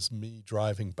is me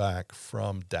driving back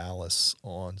from Dallas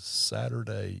on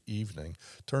Saturday evening.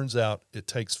 Turns out it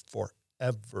takes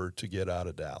forever to get out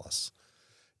of Dallas.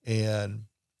 And,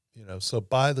 so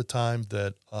by the time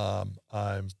that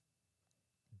I'm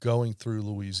going through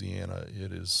Louisiana,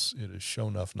 it is show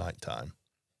enough nighttime.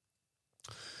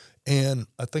 And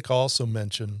I think I also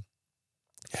mentioned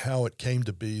how it came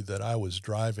to be that I was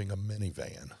driving a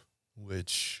minivan,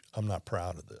 which I'm not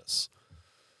proud of this.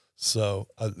 So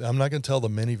I'm not going to tell the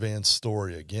minivan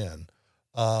story again,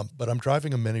 but I'm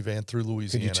driving a minivan through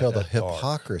Louisiana. Could you tell the at dark.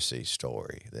 hypocrisy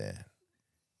story then?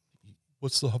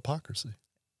 What's the hypocrisy?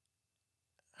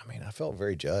 I mean, I felt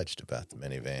very judged about the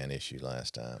minivan issue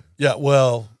last time. Yeah,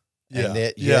 well, yeah, And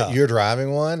that yeah. you're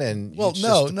driving one, and it's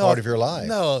just a part of your life.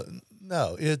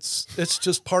 No, it's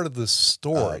just part of the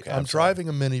story. Okay, I'm sorry. driving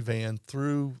a minivan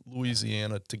through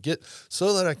Louisiana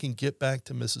so that I can get back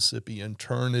to Mississippi and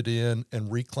turn it in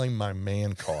and reclaim my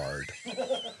man card. Fair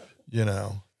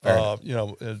enough.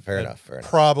 Fair enough.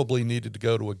 Probably needed to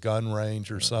go to a gun range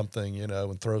or something,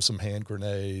 and throw some hand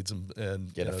grenades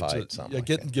and Get a fight, something like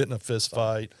get in a fist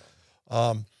fight.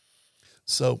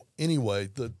 So anyway,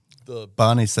 the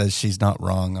Bonnie says she's not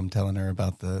wrong. I'm telling her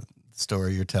about the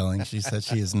story you're telling. She said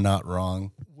she is not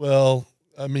wrong. Well,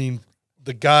 I mean,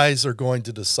 the guys are going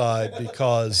to decide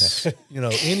because,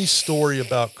 any story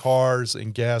about cars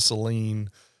and gasoline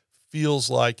feels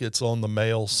like it's on the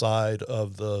male side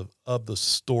of the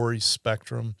story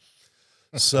spectrum.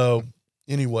 So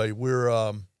anyway,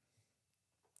 I'm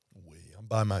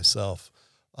by myself.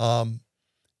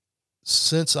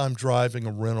 Since I'm driving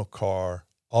a rental car,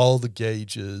 all the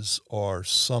gauges are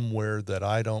somewhere that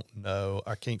I don't know.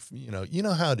 I can't, you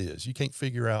know how it is. You can't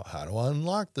figure out, how do I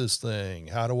unlock this thing?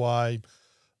 How do I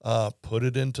put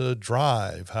it into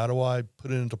drive? How do I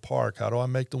put it into park? How do I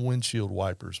make the windshield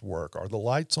wipers work? Are the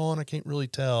lights on? I can't really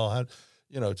tell.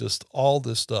 Just all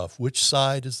this stuff. Which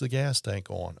side is the gas tank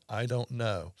on? I don't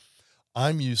know.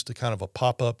 I'm used to kind of a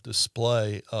pop-up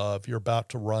display of you're about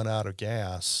to run out of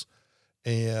gas,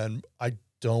 and I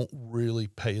don't really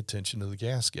pay attention to the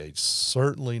gas gauge.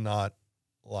 Certainly not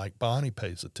like Bonnie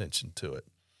pays attention to it.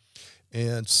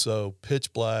 And so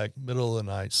pitch black, middle of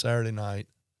the night, Saturday night,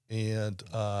 and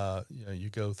you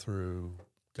go through,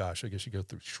 I guess you go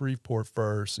through Shreveport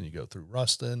first, and you go through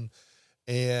Ruston,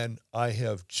 and I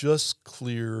have just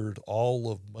cleared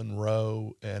all of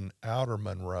Monroe and outer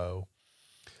Monroe,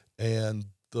 and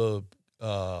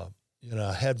I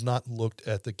have not looked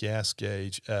at the gas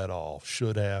gauge at all.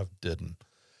 Should have, didn't.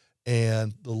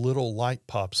 And the little light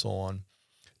pops on,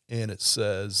 and it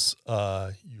says,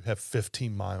 you have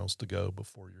 15 miles to go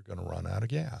before you're going to run out of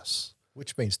gas.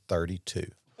 Which means 32.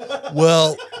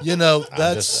 Well,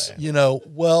 just saying.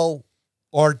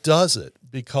 Or does it?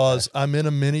 Because I'm in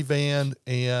a minivan,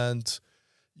 and,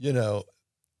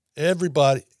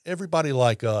 everybody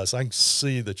like us, I can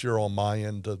see that you're on my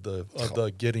end of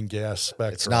the getting gas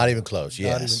spectrum. It's not even close.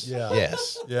 Yes. Yeah.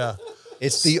 Yes. Yeah.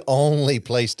 It's the only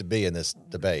place to be in this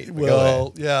debate. But go Well,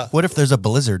 ahead. yeah. What if there's a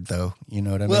blizzard, though? You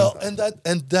know what I mean? Well,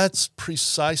 and that's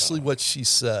precisely what she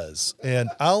says. And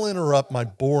I'll interrupt my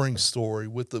boring story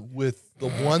with the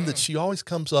one that she always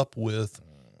comes up with.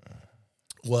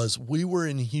 Was we were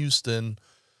in Houston,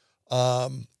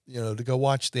 to go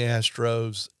watch the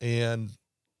Astros, and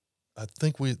I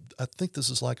think this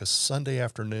is like a Sunday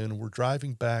afternoon. We're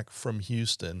driving back from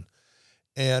Houston,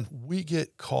 and we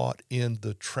get caught in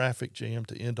the traffic jam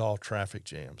to end all traffic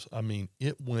jams. I mean,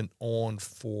 it went on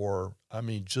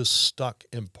just stuck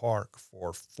in park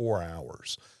for 4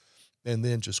 hours, and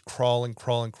then just crawling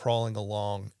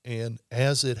along. And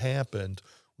as it happened,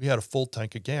 we had a full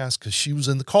tank of gas because she was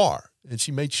in the car, and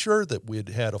she made sure that we'd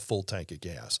had a full tank of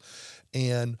gas.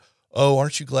 And, oh,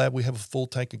 aren't you glad we have a full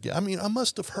tank of gas? I mean, I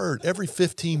must have heard every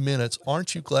 15 minutes,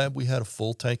 aren't you glad we had a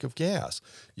full tank of gas?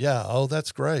 Yeah, oh,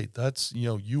 that's great. That's,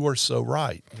 you are so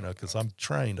right, because I'm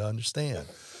trained to understand.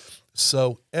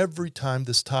 So every time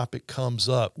this topic comes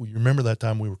up, you remember that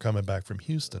time we were coming back from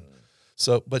Houston.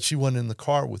 So, but she went in the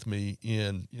car with me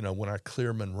when I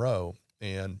clear Monroe,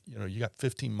 and, you got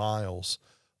 15 miles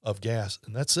of gas,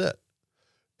 and that's it.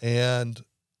 And,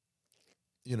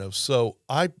 so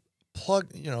I plug,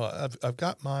 I've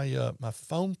got my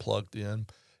phone plugged in,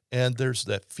 and there's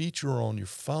that feature on your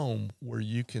phone where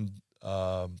you can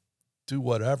do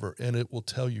whatever, and it will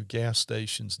tell you gas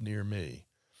stations near me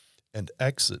and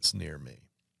exits near me.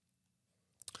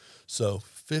 So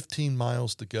 15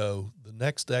 miles to go. The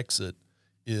next exit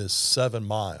is 7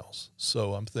 miles.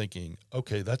 So I'm thinking,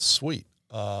 okay, that's sweet.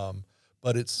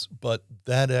 but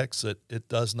that exit, it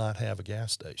does not have a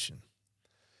gas station.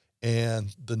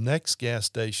 And the next gas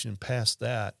station past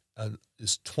that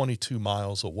is 22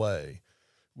 miles away,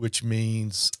 which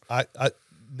means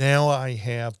now I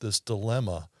have this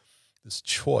dilemma, this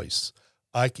choice.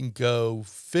 I can go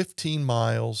 15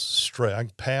 miles straight. I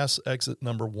can pass exit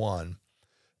number 1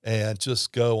 and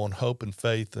just go on hope and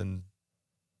faith and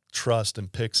trust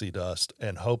and pixie dust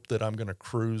and hope that I'm going to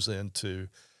cruise into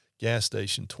gas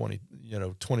station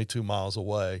 22 miles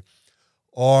away.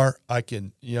 Or I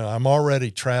can, I'm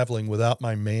already traveling without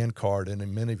my man card in a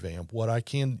minivan. What I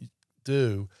can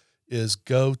do is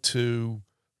go to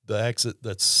the exit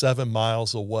that's 7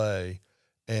 miles away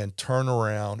and turn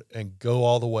around and go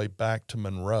all the way back to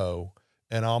Monroe.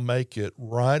 And I'll make it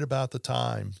right about the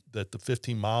time that the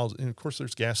 15 miles, and of course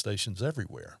there's gas stations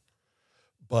everywhere,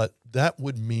 but that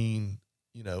would mean,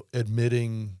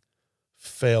 admitting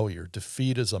failure,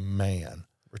 defeat as a man.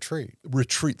 Retreat.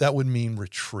 That would mean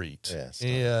retreat. Yes.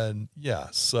 And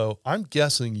so I'm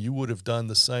guessing you would have done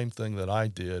the same thing that I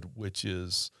did, which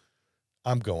is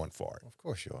I'm going for it. Of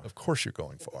course you are. Of course you're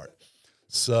going for it.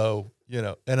 So,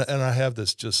 and I have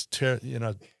this just,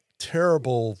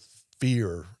 terrible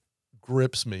fear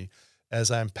grips me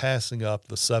as I'm passing up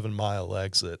the 7 mile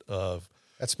exit of.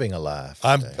 That's being alive.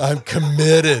 I'm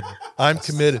committed. I'm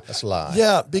committed. That's live.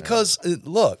 Yeah. Because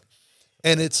look,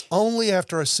 and it's only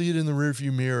after I see it in the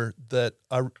rearview mirror that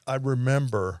I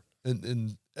remember,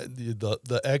 and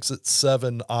the exit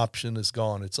 7 option is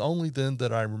gone. It's only then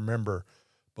that I remember,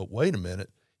 but wait a minute,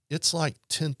 it's like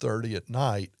 10:30 at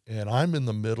night, and I'm in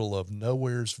the middle of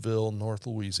Nowheresville, North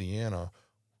Louisiana.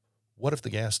 What if the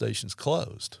gas station's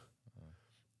closed?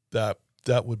 That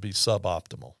would be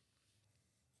suboptimal.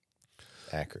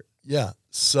 Accurate. Yeah.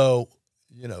 So,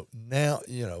 now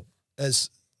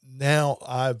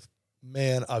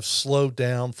I've slowed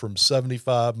down from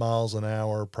 75 miles an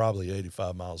hour, probably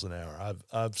 85 miles an hour.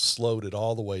 I've slowed it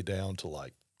all the way down to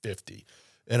like 50,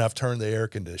 and I've turned the air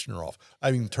conditioner off.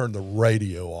 I've even turned the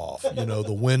radio off.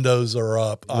 The windows are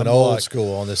up. I'm old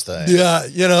school on this thing. Yeah.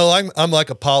 I'm like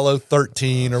Apollo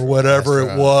 13 or whatever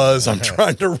it was. I'm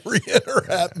trying to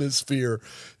re-enter atmosphere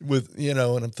with, and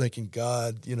I'm thinking,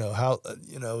 God,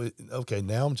 okay,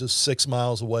 now I'm just 6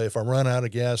 miles away. If I run out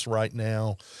of gas right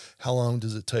now, how long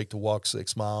does it take to walk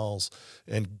 6 miles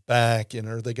and back? And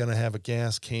are they going to have a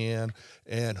gas can?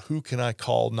 And who can I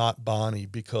call? Not Bonnie,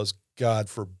 because God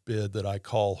forbid that I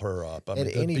call her up. I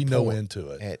mean, there'd be no end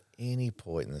to it. At any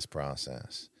point in this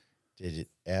process, did it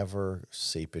ever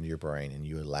seep into your brain, and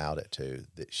you allowed it to,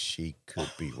 that she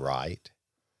could be right?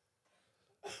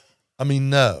 I mean,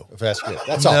 no. That's good.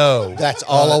 That's all. That's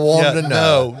all I wanted to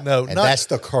know. No, and that's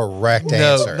the correct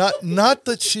answer. Not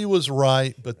that she was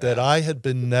right, but that I had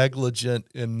been negligent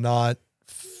in not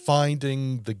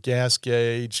finding the gas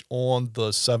gauge on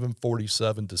the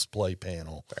 747 display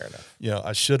panel. Fair enough.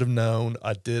 I should have known.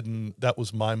 I didn't. That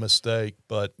was my mistake.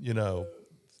 But,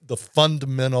 the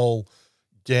fundamental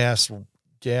gas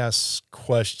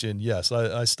question, yes,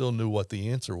 I still knew what the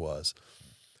answer was.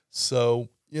 So,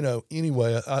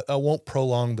 anyway, I won't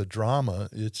prolong the drama.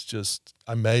 It's just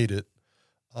I made it.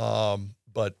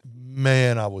 But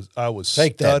man, I was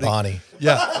Take studying. that, Bonnie.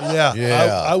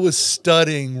 Yeah. I was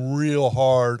studying real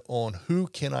hard on who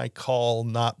can I call,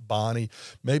 not Bonnie.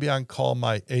 Maybe I can call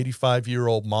my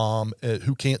 85-year-old mom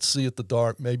who can't see at the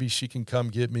dark. Maybe she can come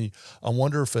get me. I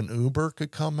wonder if an Uber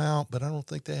could come out, but I don't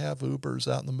think they have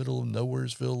Ubers out in the middle of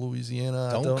Nowheresville,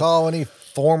 Louisiana. Don't call any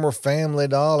former Family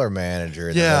Dollar manager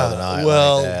in the middle of the night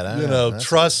like that.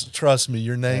 Trust me,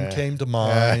 your name came to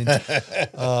mind.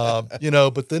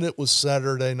 But then it was Saturday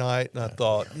night, and I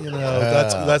thought,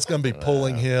 that's going to be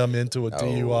pulling him into a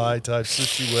DUI type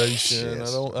situation.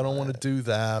 Yes. I don't want to do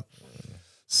that.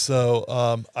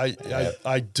 So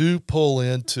I do pull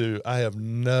into. I have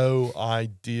no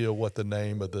idea what the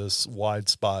name of this wide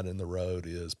spot in the road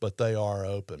is, but they are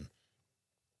open.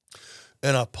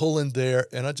 And I pull in there,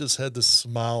 and I just had this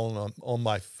smile on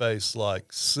my face,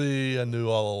 like, see, I knew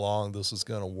all along this was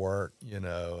going to work, and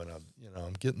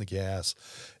I'm getting the gas.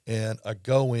 And I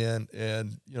go in,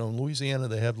 and, in Louisiana,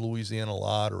 they have Louisiana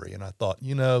Lottery. And I thought,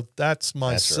 that's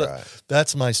my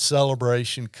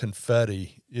celebration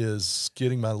confetti, is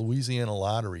getting my Louisiana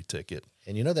Lottery ticket.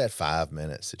 And that 5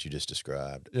 minutes that you just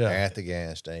described at the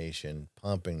gas station,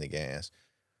 pumping the gas,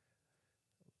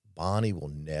 Bonnie will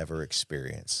never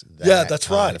experience that that's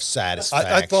kind right. of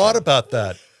satisfaction. I thought about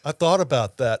that. I thought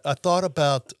about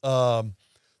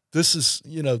this is,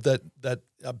 that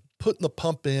I'm putting the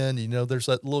pump in, there's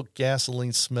that little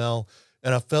gasoline smell.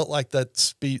 And I felt like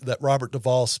that Robert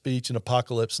Duvall speech in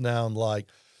Apocalypse Now, and like,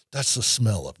 that's the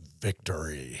smell of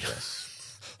victory. Yes.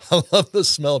 I love the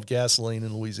smell of gasoline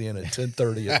in Louisiana at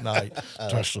 10:30 at night.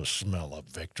 Just the smell of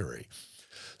victory.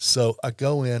 So I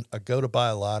go to buy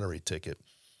a lottery ticket,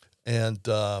 and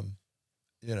I'm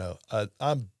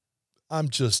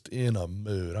just in a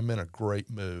mood. I'm in a great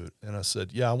mood, and I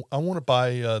said, "Yeah, I want to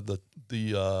buy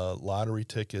the lottery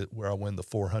ticket where I win the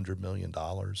 $400 million."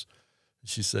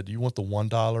 She said, "Do you want the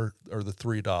 $1 or the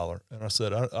 $3?" And I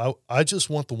said, I just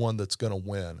want the one that's going to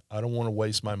win. I don't want to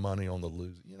waste my money on the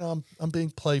losing. I'm being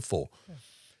playful,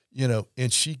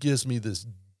 and she gives me this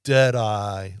dead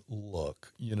eye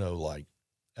look, like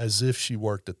as if she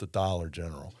worked at the Dollar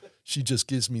General. She just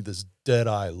gives me this dead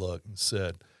eye look and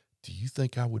said, "Do you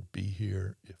think I would be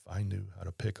here if I knew how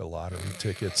to pick a lottery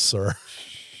ticket, sir?"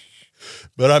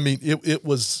 But I mean,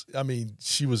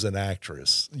 she was an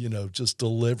actress, just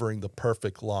delivering the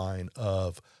perfect line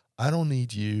of, "I don't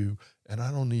need you, and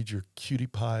I don't need your cutie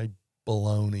pie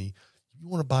baloney. You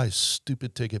want to buy a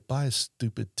stupid ticket, buy a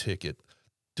stupid ticket.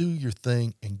 Do your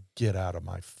thing and get out of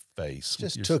my face."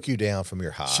 Just took you down from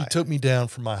your high. She took me down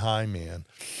from my high, man.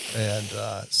 And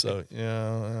so,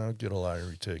 I'll get a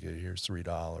lottery ticket. Here's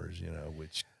 $3,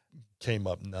 which came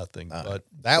up nothing. But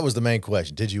that was the main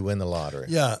question. Did you win the lottery?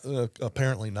 Yeah,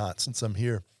 apparently not, since I'm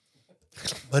here.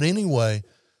 But anyway,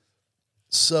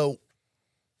 so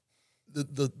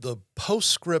the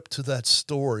postscript to that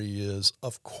story is,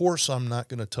 of course, I'm not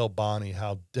going to tell Bonnie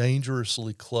how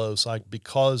dangerously close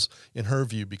because in her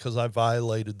view, because I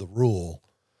violated the rule,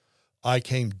 I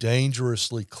came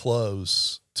dangerously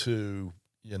close to,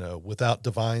 without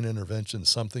divine intervention,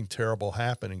 something terrible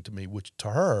happening to me, which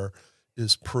to her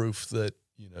is proof that,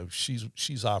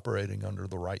 she's operating under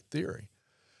the right theory.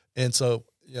 And so,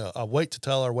 I wait to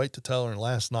tell her. And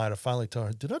last night I finally told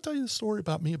her, "Did I tell you the story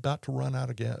about me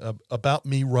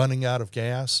running out of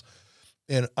gas?"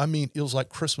 And I mean, it was like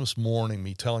Christmas morning,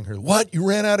 me telling her, "What, you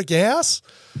ran out of gas?"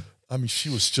 I mean, she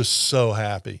was just so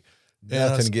happy.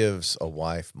 Nothing gives a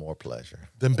wife more pleasure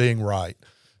than being right.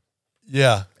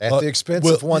 Yeah. At the expense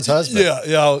of one's husband.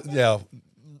 Yeah.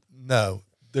 No,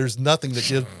 there's nothing that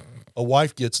gives. A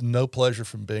wife gets no pleasure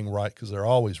from being right because they're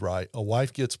always right. A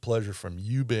wife gets pleasure from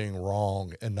you being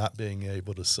wrong and not being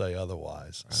able to say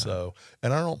otherwise. Right. So,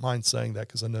 and I don't mind saying that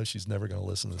because I know she's never going to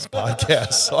listen to this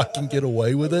podcast, so I can get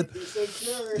away with it.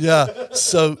 Yeah.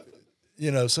 So,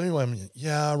 so anyway,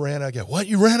 I ran out of gas. What?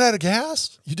 You ran out of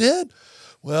gas? You did?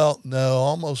 Well, no,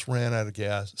 almost ran out of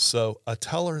gas. So I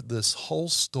tell her this whole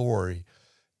story,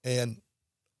 and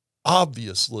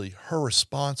obviously her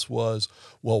response was,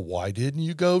 "Well, why didn't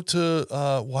you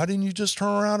just turn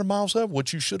around at mile 7?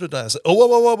 What you should have done." I said,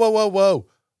 "Oh,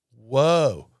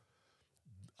 whoa.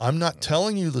 I'm not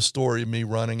telling you the story of me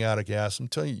running out of gas. I'm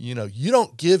telling you, you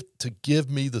don't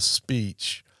give me the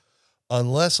speech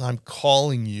unless I'm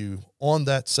calling you on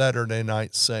that Saturday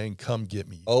night saying, 'Come get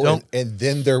me.'" Oh, and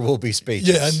then there will be speeches.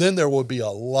 Yeah, and then there will be a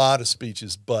lot of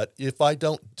speeches. But if I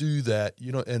don't do that,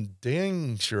 and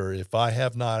dang sure, if I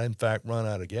have not in fact run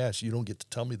out of gas, you don't get to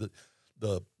tell me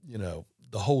the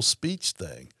whole speech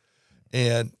thing.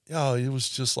 And it was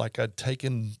just like I'd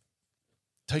taken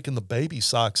the baby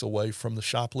socks away from the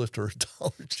shoplifter at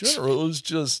Dollar General. It was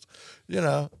just,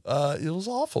 it was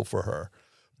awful for her.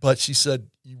 But she said,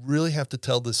 "You really have to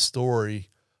tell this story,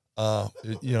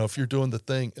 if you're doing the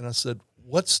thing." And I said,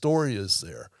 "What story is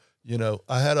there?"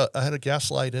 I had a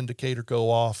gas light indicator go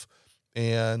off,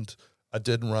 and I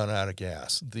didn't run out of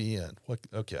gas. The end. What?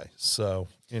 Okay. So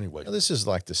anyway, this is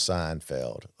like the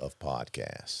Seinfeld of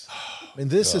podcasts. I mean,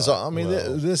 this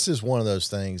is one of those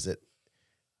things that,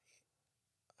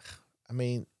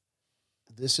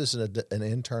 this is an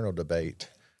internal debate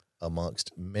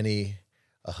amongst many.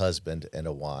 A husband and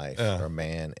a wife, or a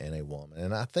man and a woman,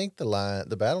 and I think the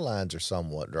battle lines are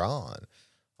somewhat drawn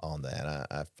on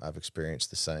that. I've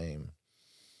experienced the same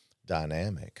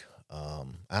dynamic.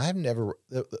 I've never.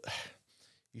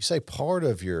 You say part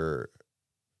of your,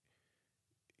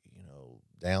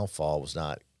 downfall was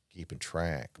not keeping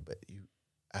track, but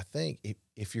I think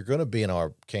if you're going to be in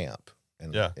our camp,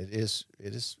 and it's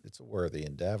a worthy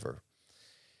endeavor,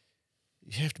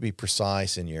 you have to be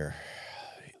precise in your.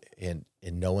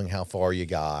 In knowing how far you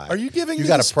got. Are you giving me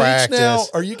the speech practice now?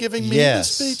 Are you giving me the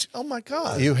speech? Oh my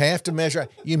God. You have to measure.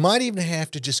 You might even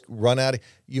have to just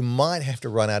you might have to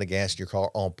run out of gas in your car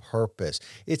on purpose.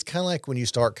 It's kind of like when you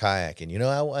start kayaking.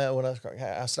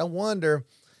 I wonder,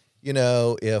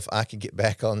 if I could get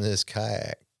back on this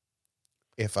kayak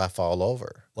if I fall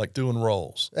over. Like doing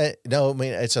rolls. No,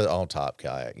 it's an on-top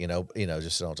kayak,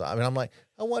 just on top. I'm like,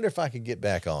 I wonder if I could get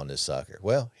back on this sucker.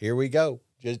 Well, here we go.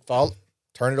 Just fall.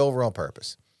 Turn it over on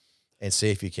purpose and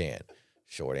see if you can.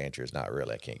 Short answer is not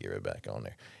really. I can't get it back on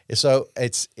there. So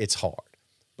it's hard.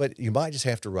 But you might just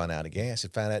have to run out of gas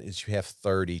and find out that you have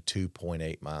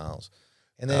 32.8 miles.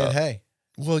 And then, hey.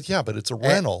 Well, yeah, but it's a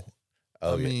rental.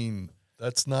 Oh, I mean,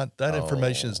 that's not, that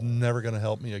information is never going to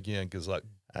help me again because I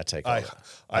take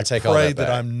I take all pray that back.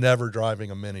 I'm never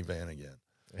driving a minivan again.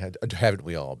 Haven't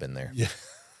we all been there? Yeah.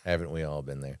 Haven't we all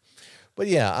been there? But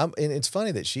yeah, and it's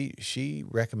funny that she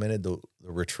recommended the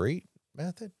retreat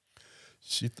method.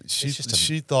 She just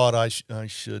she thought I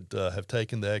should have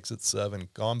taken the exit 7,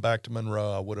 gone back to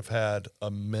Monroe. I would have had a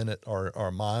minute or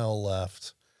a mile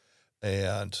left,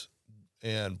 and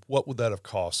what would that have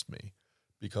cost me?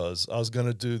 Because I was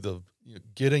going to do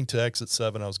getting to exit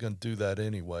 7. I was going to do that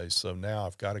anyway. So now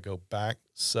I've got to go back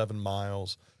 7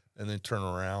 miles and then turn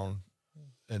around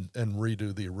and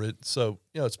redo the original. So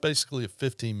it's basically a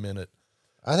 15-minute.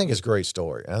 I think it's a great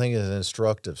story. I think it's an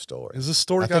instructive story. Is this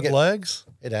story got legs?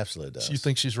 It absolutely does. So you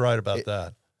think she's right about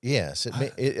that? Yes.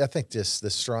 I think this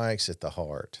strikes at the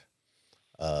heart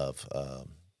of the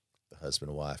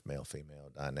husband, wife, male, female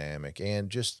dynamic,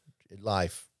 and just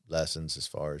life lessons as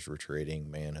far as retreating,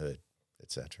 manhood,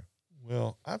 etc.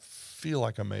 Well, I feel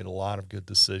like I made a lot of good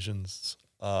decisions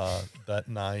that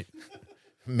night.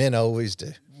 Men always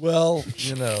do. Well,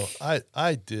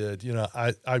 I did.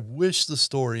 I wish the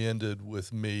story ended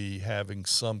with me having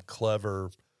some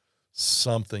clever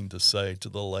something to say to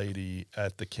the lady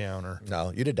at the counter.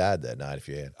 No, you'd have died that night if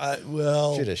you had.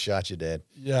 She'd have shot you dead.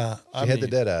 Yeah. She had the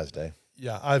dead eyes day.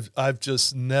 Yeah, I've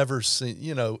just never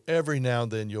seen, every now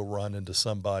and then you'll run into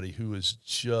somebody who is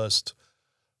just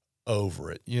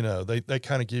over it. They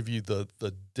kind of give you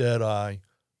the dead eye,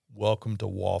 welcome to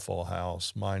Waffle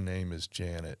House. My name is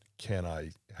Janet.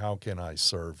 How can I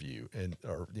serve you?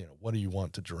 Or what do you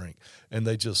want to drink? And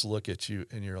they just look at you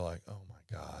and you're like, oh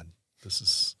my God, this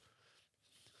is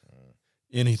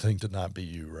anything to not be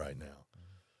you right now.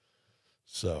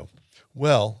 So,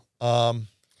 well,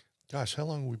 gosh, how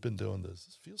long have we been doing this?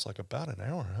 This feels like about an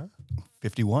hour, huh?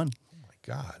 51. Oh my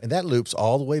God. And that loops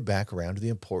all the way back around to the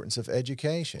importance of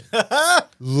education.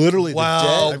 Literally,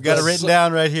 Wow. I've got it written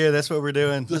down right here. That's what we're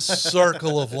doing. The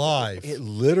circle of life. It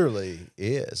literally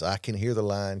is. I can hear the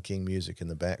Lion King music in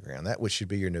the background. That should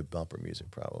be your new bumper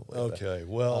music, probably. Okay.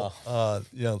 Well,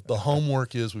 the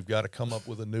homework is we've got to come up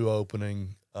with a new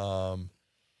opening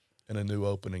and a new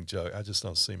opening joke. I just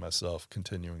don't see myself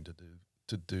continuing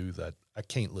to do that. I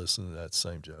can't listen to that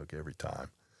same joke every time.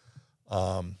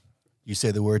 You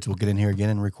say the words, we'll get in here again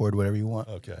and record whatever you want.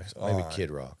 Okay. So maybe Kid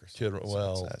Rock or something.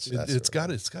 Well, it's got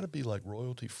to be like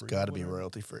royalty free. Got to be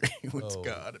royalty free. It's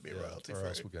got to be royalty free. Or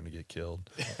else we're going to get killed.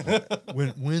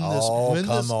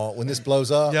 When this blows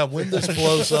up. Yeah, when this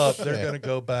blows up, they're going to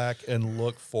go back and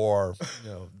look for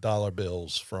dollar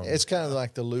bills from. It's kind of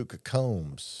like the Luke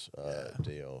Combs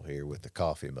deal here with the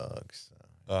coffee mugs.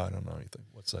 I don't know anything.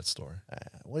 What's that story?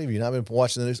 What have you not been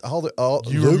watching the news?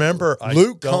 Remember, I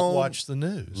don't watch the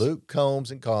news. Luke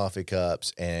Combs and coffee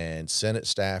cups and Senate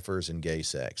staffers and gay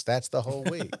sex. That's the whole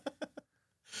week.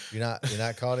 You're not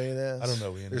caught any of this? I don't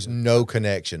know. There's no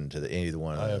connection to any of the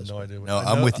one of those. I have no idea. No,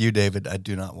 I'm with you, David. I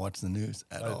do not watch the news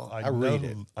at all. I read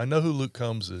it. I know who Luke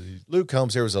Combs is. Luke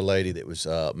Combs, there was a lady that was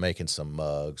making some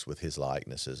mugs with his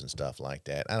likenesses and stuff like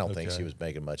that. I don't think she was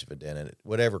making much of a dent in it.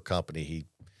 Whatever company he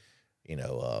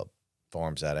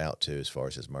farms that out to as far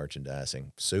as his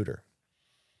merchandising, sued her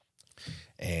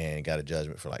and got a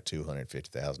judgment for like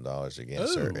 $250,000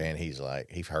 against her. And he's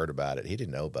like, he heard about it. He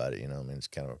didn't know about it. It's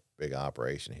kind of a big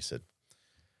operation. He said,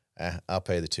 I'll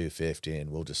pay the $250 and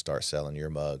we'll just start selling your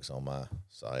mugs on my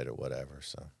site or whatever.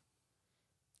 So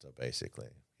basically,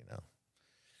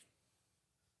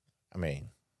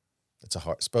 it's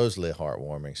supposedly a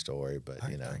heartwarming story, but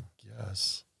I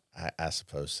guess. I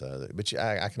suppose so, but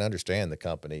I can understand the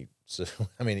company. So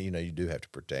you do have to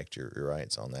protect your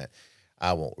rights on that.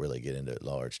 I won't really get into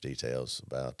large details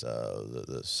about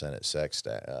the Senate sex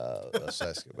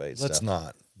escapade stuff. Let's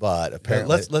not. But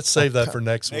apparently, let's save that for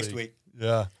next week.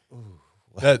 Yeah. Ooh,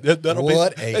 that'll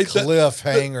what be a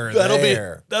cliffhanger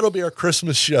there. That'll be our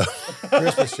Christmas show.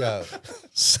 Christmas show.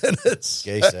 Senate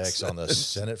Gay sex on the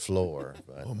Senate floor.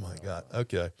 But, oh my God.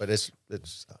 Okay. But it's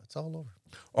all over.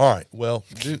 All right. Well,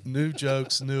 new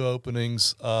jokes, new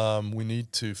openings. We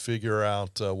need to figure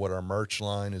out what our merch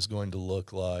line is going to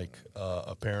look like.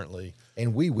 Apparently,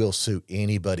 and we will sue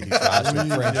anybody who tries to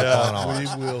infringe upon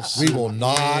ours. We will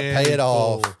not pay it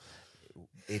off.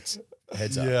 It's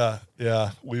heads up.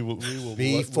 Yeah. We will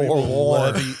be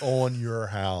forewarned. Levy on your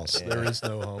house. There is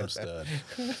no homestead.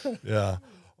 Yeah.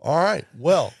 All right.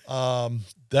 Well,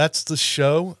 that's the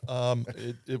show.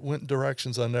 It went in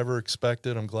directions I never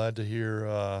expected. I'm glad to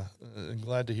hear.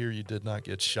 You did not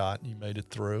get shot. And you made it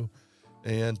through.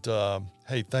 And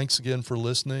hey, thanks again for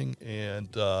listening. And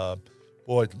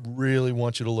Boy, really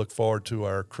want you to look forward to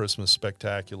our Christmas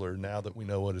spectacular now that we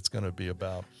know what it's going to be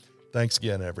about. Thanks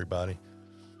again, everybody.